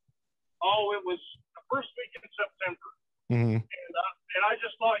 it was the first week in September. And I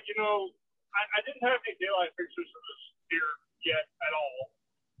just thought, I didn't have any daylight pictures of this deer yet at all.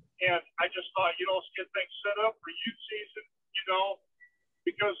 And I just thought, let's get things set up for youth season,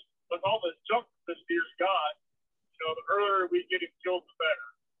 because with all the junk this deer's got, the earlier we get him killed, the better.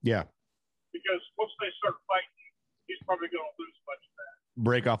 Yeah. Because once they start fighting, he's probably going to lose a bunch of that.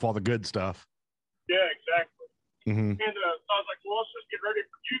 Break off all the good stuff. Yeah, exactly. And so I was like, well, let's just get ready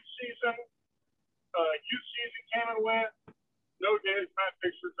for youth season. Youth season came and went.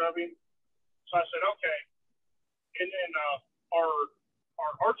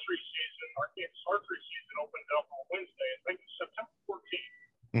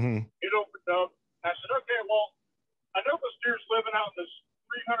 It opened up. I said, okay, well, I know this deer's living out in this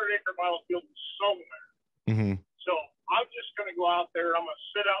 300-acre milo field somewhere. So I'm just going to go out there. I'm going to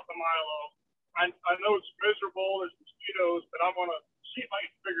sit out the milo. I know it's miserable. There's mosquitoes, but I'm going to see if I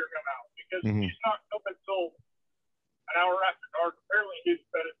can figure him out because he's not coming until an hour after dark. Apparently, he's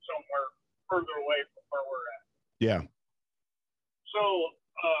bedded somewhere further away from where we're at. Yeah. So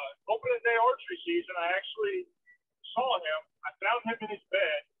opening day archery season, I actually saw him. I found him in his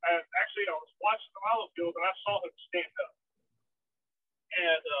bed. I was watching the milo field, and I saw him stand up.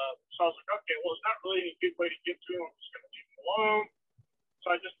 And so I was like, okay, well, it's not really any good way to get to him. I'm just going to leave him alone.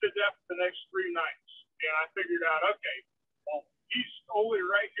 So I just did that for the next 3 nights. And I figured out, okay, well, he's only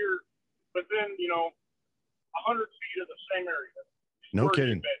right here, but then, 100 feet of the same area. No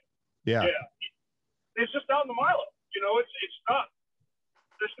kidding. Yeah. It's just out in the milo. It's not,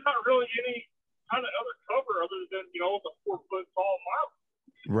 there's not really any kind of other cover other than, the 4-foot tall milo.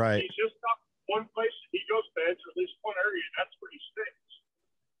 Right. He's just got one place he goes beds, or at least one area. That's where he sticks.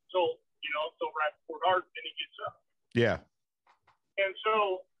 So, until right before dark, then he gets up. Yeah. And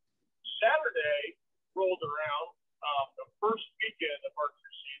so Saturday rolled around, the first weekend of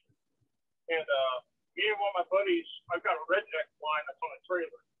archery season. And me and one of my buddies, I've got a redneck line that's on a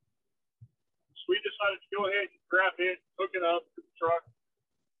trailer. So we decided to go ahead and grab it, hook it up to the truck,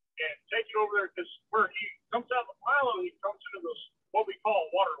 and take it over there, because where he comes out of the milo, he comes into this, what we call a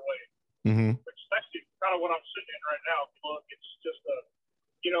waterway, which is actually kind of what I'm sitting in right now. If you look, it's just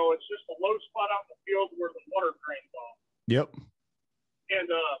it's just a low spot out in the field where the water drains off. Yep. And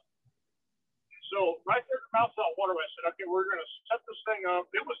so right there at the mouth of that waterway, I said, okay, we're going to set this thing up.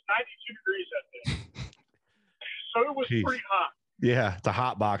 It was 92 degrees that day. So it was pretty hot. Yeah, it's a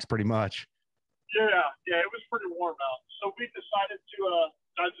hot box pretty much. Yeah, it was pretty warm out. So we decided to,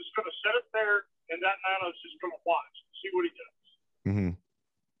 I was just going to set it there, and that night I was just going to watch, see what he does.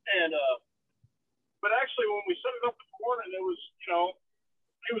 And, but actually when we set it up in the morning, it was,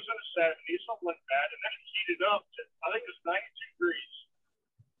 it was in the 70s, something like that, and then it heated up to, I think it was 92 degrees.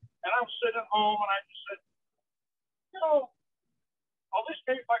 And I'm sitting at home, and I just said, at least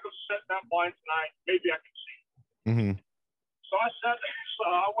maybe if I go set that blind tonight, maybe I can see. So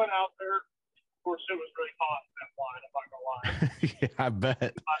I went out there. Of course, it was really hot in that blind, I'm not going to lie. Yeah, I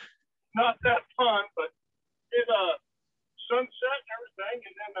bet. Not that fun, but it sunset and everything,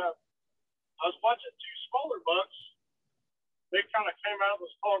 and then I was watching 2 smaller bucks. They kind of came out of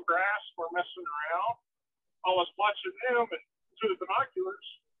this tall grass, were messing around. I was watching them, and through the binoculars,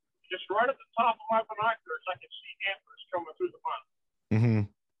 just right at the top of my binoculars, I could see antlers coming through the mountain.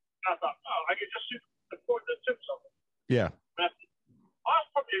 And I thought, I could just see the tips of them. Yeah. And that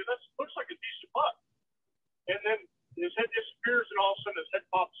looks like a decent buck. And then his head disappears, and all of a sudden his head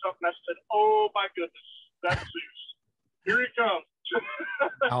pops up, and I said, oh my goodness, that's Zeus. Here he comes.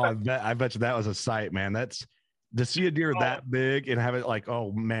 I bet you that was a sight, man. That's to see a deer that big and have it like,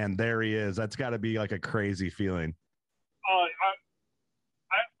 oh man, there he is. That's got to be like a crazy feeling.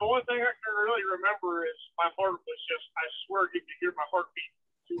 The one thing I can really remember is my heart was just, I swear you could hear my heartbeat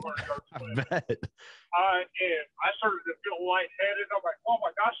 200 yards away. I bet. And I started to feel lightheaded. I'm like, oh my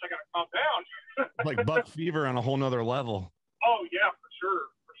gosh, I got to calm down. Like buck fever on a whole nother level. Oh yeah, for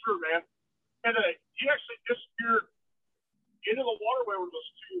sure, man. And he actually disappeared into the waterway where those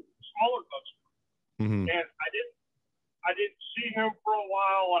 2 smaller bucks were. And I didn't see him for a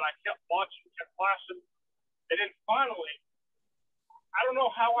while, and I kept watching, kept flashing. And then finally, I don't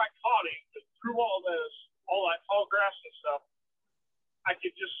know how I caught him, but through all that tall grass and stuff, I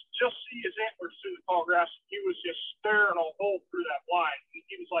could just see his antlers through the tall grass. He was just staring a hole through that blind. And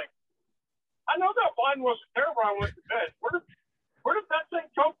he was like, I know that blind wasn't there when I went to bed. Where did that thing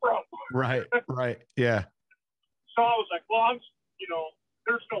come from? Right. Yeah. So I was like, well,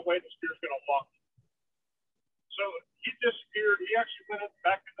 there's no way this deer's going to walk. So he disappeared. He actually went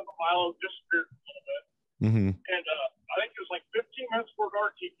back into the milo, disappeared a little bit. And I think it was like 15 minutes before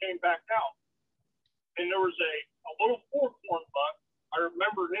dark, he came back out. And there was a little 4-corn buck. I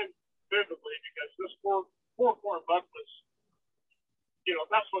remember him vividly because this 4-corn buck was,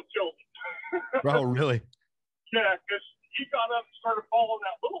 that's what killed him. Oh, really? Yeah, because he got up and started following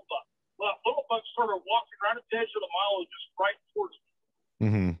that little buck. Well, that little buck started walking right at the edge of the milo, just right towards me.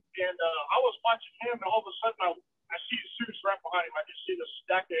 And I was watching him, and all of a sudden I see Zeus right behind him. I just see the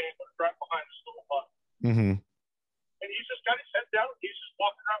stack of antlers right behind this little buck. And he's just got his head down. He's just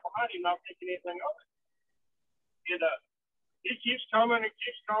walking right behind him, not thinking anything of it. And he keeps coming and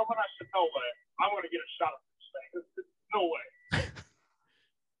keeps coming. I said, no way. I'm going to get a shot at this thing. No way.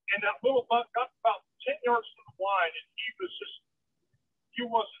 And that little buck got about 10 yards from the blind, and he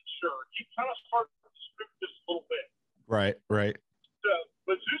wasn't sure. He kind of started to spook just a little bit. Right.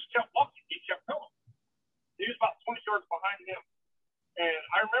 But Zeus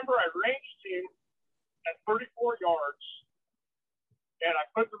remember I ranged him at 34 yards, and I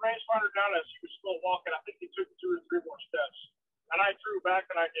put the rangefinder down as he was still walking. I think he took 2 or 3 more steps. And I drew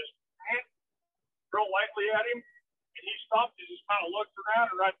back, and I just real lightly at him, and he stopped. He just kind of looked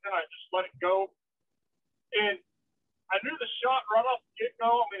around, and right then I just let it go. And I knew the shot right off the get-go.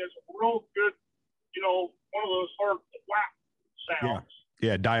 I mean, it's a real good, one of those hard whack sounds.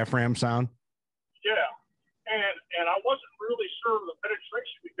 Yeah, diaphragm sound. Yeah. And I wasn't really sure of the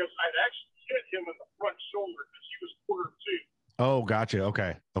penetration because I'd actually hit him in the front shoulder because he was 1/4 2. Oh, gotcha.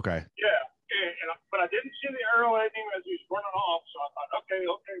 Okay. Yeah. But I didn't see the arrow at him as he was running off, so I thought, okay,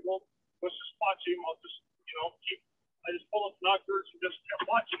 well, let's just watch him. I'll just, I just pulled up binoculars and just kept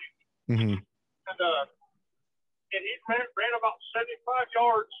watching him. Mm-hmm. And he ran about 75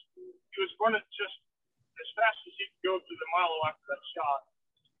 yards. He was running just as fast as he could go through the milo after that shot.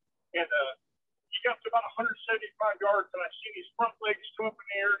 And he got to about 175 yards, and I seen his front legs come up in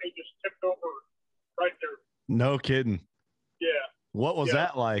the air, and he just tipped over right there. No kidding. Yeah. What was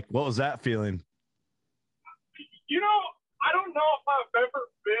that like? What was that feeling? I don't know if I've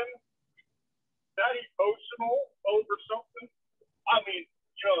ever been that emotional over something. I mean,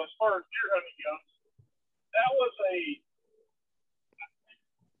 as far as deer hunting goes, that was I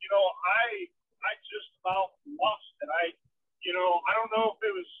just about lost it. I don't know if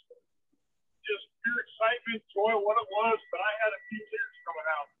it was just pure excitement, joy, what it was, but I had a few tears coming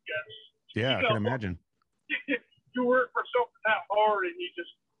out because I can imagine. You work for something that hard, and you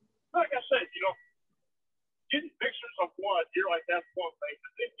just, like I said, getting pictures of one deer like that's one thing,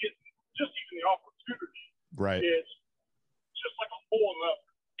 but then getting just even the opportunity is just like a whole another.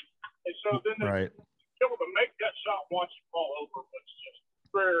 And so then to be able to make that shot and watch it fall over was just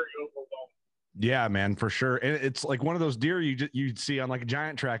very overwhelming. Yeah, man, for sure. And it's like one of those deer you'd see on like a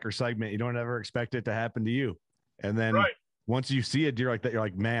giant tracker segment. You don't ever expect it to happen to you. And then once you see a deer like that, you're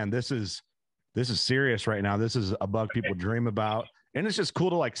like, man, this is serious right now. This is a buck people dream about. And it's just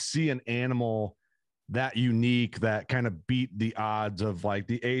cool to like see an animal that unique, that kind of beat the odds of like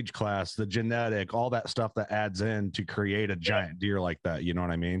the age class, the genetic, all that stuff that adds in to create a giant deer like that. You know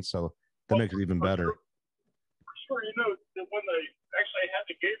what I mean? So that makes it even better. For sure. That when they actually had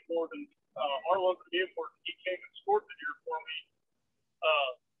the game warden, our local game warden, he came and scored the deer for me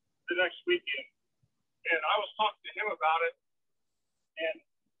the next weekend. And I was talking to him about it. And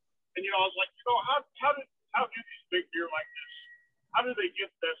I was like, how do these big deer like this, how do they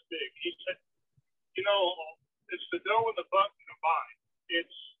get this big? He said, it's the doe and the buck combined. The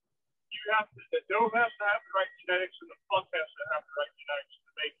doe has to have the right genetics, and the buck has to have the right genetics to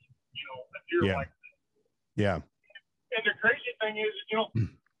make, a deer like this. Yeah. And the crazy thing is,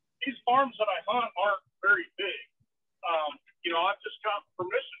 these farms that I hunt aren't very big. I've just got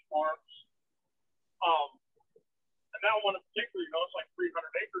permission farms. And that one in particular, it's like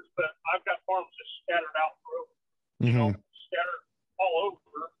 300 acres, but I've got farms just scattered out through, scattered all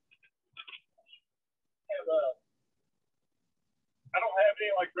over. And I don't have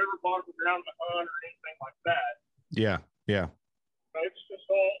any like river bottom ground to hunt or anything like that. Yeah. It's just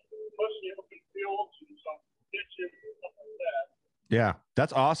all mostly open fields and some ditches and stuff like that. Yeah,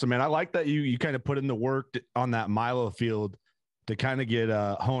 that's awesome, man. I like that you kind of put in the work on that milo field to kind of get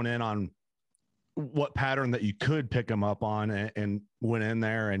hone in on what pattern that you could pick them up on, and went in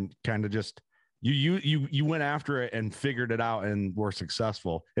there and kind of just you went after it and figured it out and were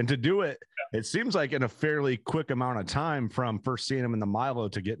successful. And to do it, it seems like in a fairly quick amount of time from first seeing him in the milo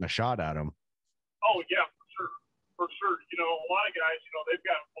to getting a shot at him. Oh yeah, for sure. A lot of guys, they've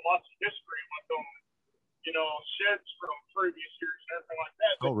got lots of history with them, sheds from previous years and everything like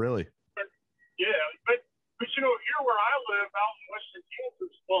that. Oh, really? But here where I live out in western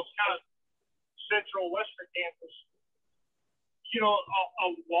Kansas, well, it's kind of central western Kansas, a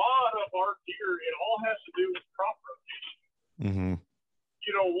lot of our deer, it all has to do with crop rotation. Mm-hmm.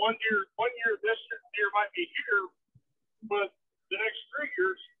 One year this deer might be here, but the next 3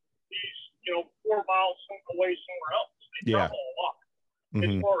 years, he's, 4 miles away somewhere else. They travel a lot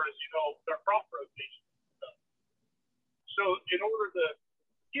as far as, their crop rotation stuff. So in order to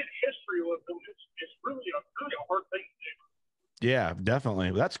get history with them, it's really a hard thing to do. Yeah,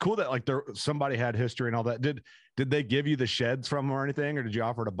 definitely. That's cool that like somebody had history and all that. Did they give you the sheds from them or anything, or did you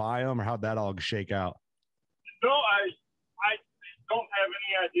offer to buy them, or how'd that all shake out? No, I don't have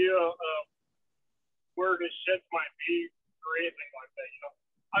any idea of where the sheds might be or anything like that.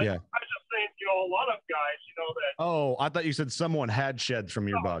 I just think, a lot of guys, that. Oh, I thought you said someone had sheds from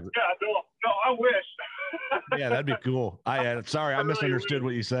your bugs. Yeah, no, I wish. Yeah, that'd be cool. Sorry, I misunderstood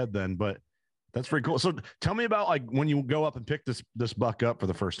what you said then, but that's pretty cool. So tell me about like when you go up and pick this buck up for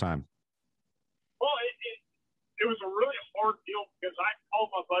the first time. Well, it was a really hard deal because all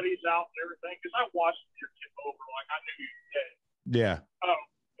my buddies out and everything, because I watched the deer tip over like I knew he was dead. Yeah.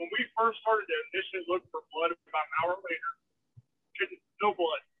 When we first started to initially look for blood, about an hour later, no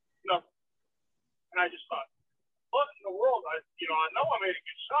blood, nothing. And I just thought, what in the world? I know I made a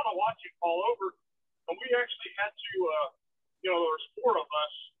good shot. I watched it fall over, and we actually had to, there was 4 of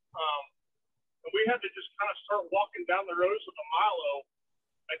us, and we had to just kind of start walking down the rows with a Milo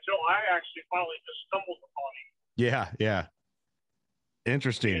until I actually finally just stumbled upon him. Yeah.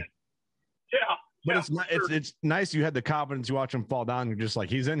 Interesting. Yeah. But it's nice you had the confidence. You watch him fall down. You're just like,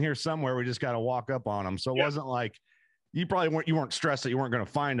 he's in here somewhere. We just got to walk up on him. So it wasn't like you weren't stressed that you weren't going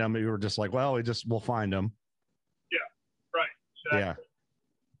to find him. You were just like, well, we'll find him. Yeah. Right. Exactly. Yeah.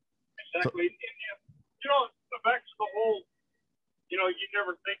 Exactly. So, and, back to the whole, you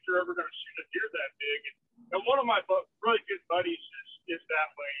never think you're ever going to shoot a deer that big. And one of my really good buddies is that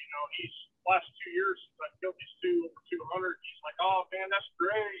way. He's last 2 years since I killed these 2 over 200. He's like, oh man, that's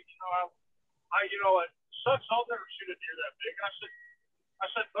great. It sucks. I'll never shoot a deer that big. And I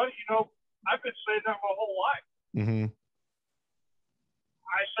said, buddy, I've been saying that my whole life. Mm-hmm.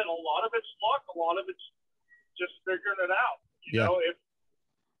 I said, a lot of it's luck. A lot of it's just figuring it out. You know, if,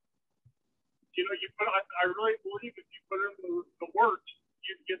 I really believe if you put in the work,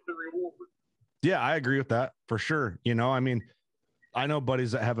 you get the reward. Yeah, I agree with that for sure. I know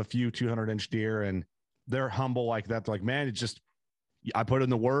buddies that have a few 200-inch deer and they're humble like that. They're like, man, it's just, I put in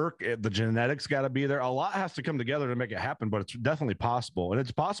the work. The genetics got to be there. A lot has to come together to make it happen, but it's definitely possible. And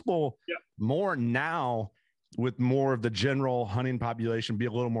it's possible more now with more of the general hunting population, be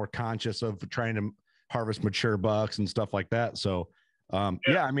a little more conscious of trying to harvest mature bucks and stuff like that. So,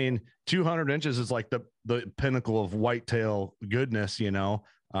 200 inches is like the pinnacle of whitetail goodness,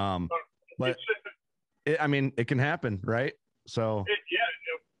 but it can happen, right? So,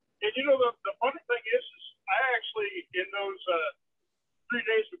 and the funny thing is I actually, in those 3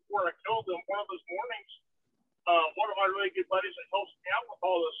 days before I killed him, one of those mornings, one of my really good buddies that helps me out with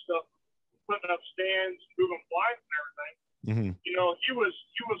all this stuff, putting up stands, moving blinds and everything. Mm-hmm. He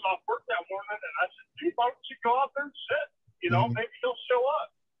was off work that morning, and I said, dude, why don't you go out there and sit? Maybe he'll show up.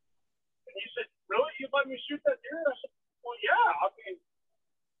 And he said, really? You let me shoot that deer? I said, well, yeah. I mean,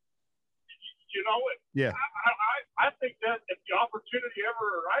 I think that if the opportunity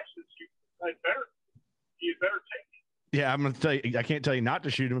ever arises, you better take it. Yeah, I'm going to tell you, I can't tell you not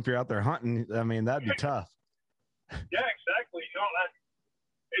to shoot him if you're out there hunting. I mean, that'd be tough. Yeah, exactly.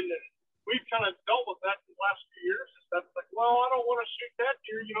 And we've kind of dealt with that in the last few years. And stuff like, well, I don't want to shoot that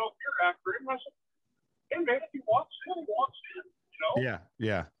deer, if you're after him. I said, hey, man, if he walks in, he walks in,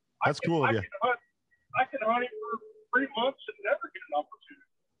 Yeah. That's cool of you. I can hunt him for 3 months and never get an opportunity.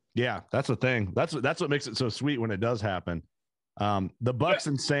 Yeah, that's the thing. That's what makes it so sweet when it does happen. The buck's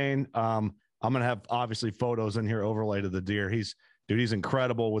insane. I'm going to have obviously photos in here overlay to the deer. He's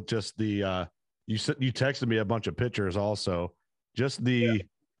incredible with just the, you texted me a bunch of pictures also. Just the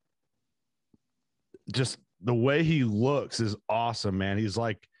way he looks is awesome, man. He's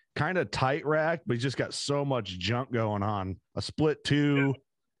like kind of tight racked, but he's just got so much junk going on. A split 2.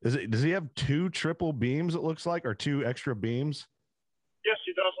 Yeah. Does he have 2 triple beams, it looks like, or 2 extra beams? Yes,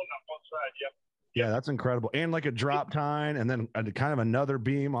 he does on that one side. Yep. Yeah, that's incredible. And like a drop tine, and then kind of another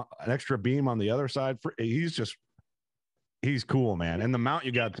beam, an extra beam on the other side. He's cool, man. And the mount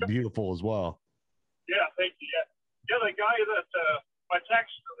you got is beautiful as well. Yeah, thank you. Yeah, the guy that my tax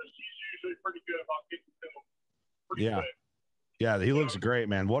service, he's usually pretty good about getting to him. Pretty good. Yeah, he looks great,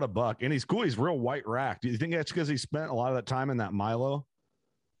 man. What a buck. And he's cool. He's real white racked. Do you think that's because he spent a lot of that time in that Milo?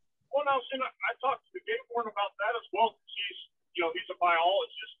 Well, now, I talked to the game warden about that as well. He's a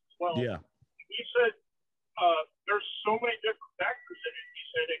biologist as well. Yeah. He said there's so many different factors in it. He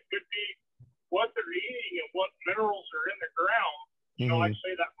said it could be what they're eating and what minerals are in the ground. Like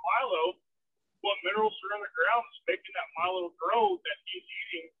say that Milo, what minerals are in the ground is making that Milo grow that he's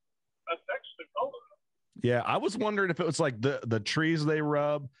eating affects the color. Yeah, I was wondering if it was like the trees they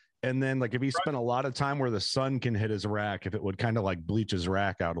rub, and then like if he spent a lot of time where the sun can hit his rack, if it would kind of like bleach his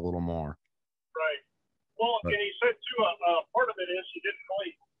rack out a little more. Right. Well, and he said too, part of it is he didn't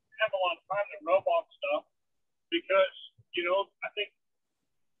really have a lot of time to rub on stuff because, I think,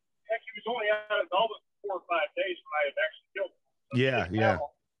 heck, he was only out of velvet for 4 or 5 days when I had actually killed him. So yeah. A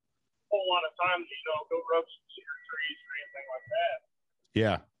whole lot of time to, go rub some cedar trees or anything like that.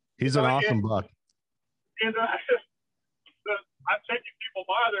 Yeah. He's an awesome buck. And I've taken people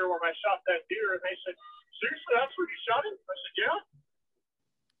by there where I shot that deer and they said, seriously, that's where you shot him? I said, yeah.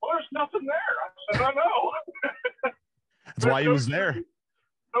 Well, there's nothing there. I said, I know. That's why he was there.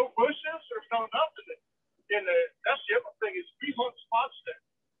 No bushes, there's no nothing. And that's the other thing is we hunt spots that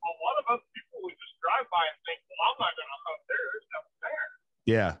a lot of other people would just drive by and think, well, I'm not going to hunt there. There's nothing there.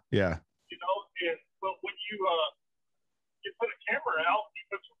 Yeah. Yeah. You know, but when you put a camera out, you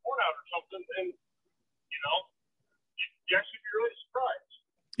put some horn out or something, and you know, you actually be really surprised.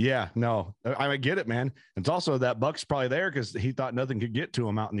 Yeah, no, I get it, man. It's also that buck's probably there because he thought nothing could get to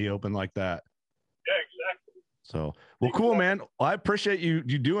him out in the open like that. Yeah, exactly. So, well, cool, man. Well, I appreciate you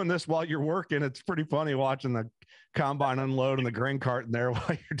doing this while you're working. It's pretty funny watching the combine unload and the grain cart in there while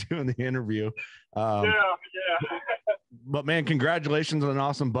you're doing the interview. Yeah. But man, congratulations on an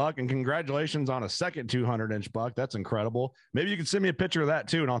awesome buck, and congratulations on a second 200-inch buck. That's incredible. Maybe you can send me a picture of that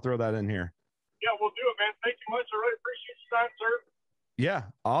too, and I'll throw that in here. Yeah, we'll do it, man. Thank you much. I really appreciate your time, sir. Yeah.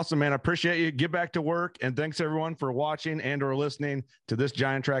 Awesome, man. I appreciate you. Get back to work. And thanks everyone for watching and or listening to this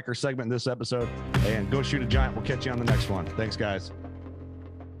Giant Tracker segment in this episode. And go shoot a giant. We'll catch you on the next one. Thanks, guys.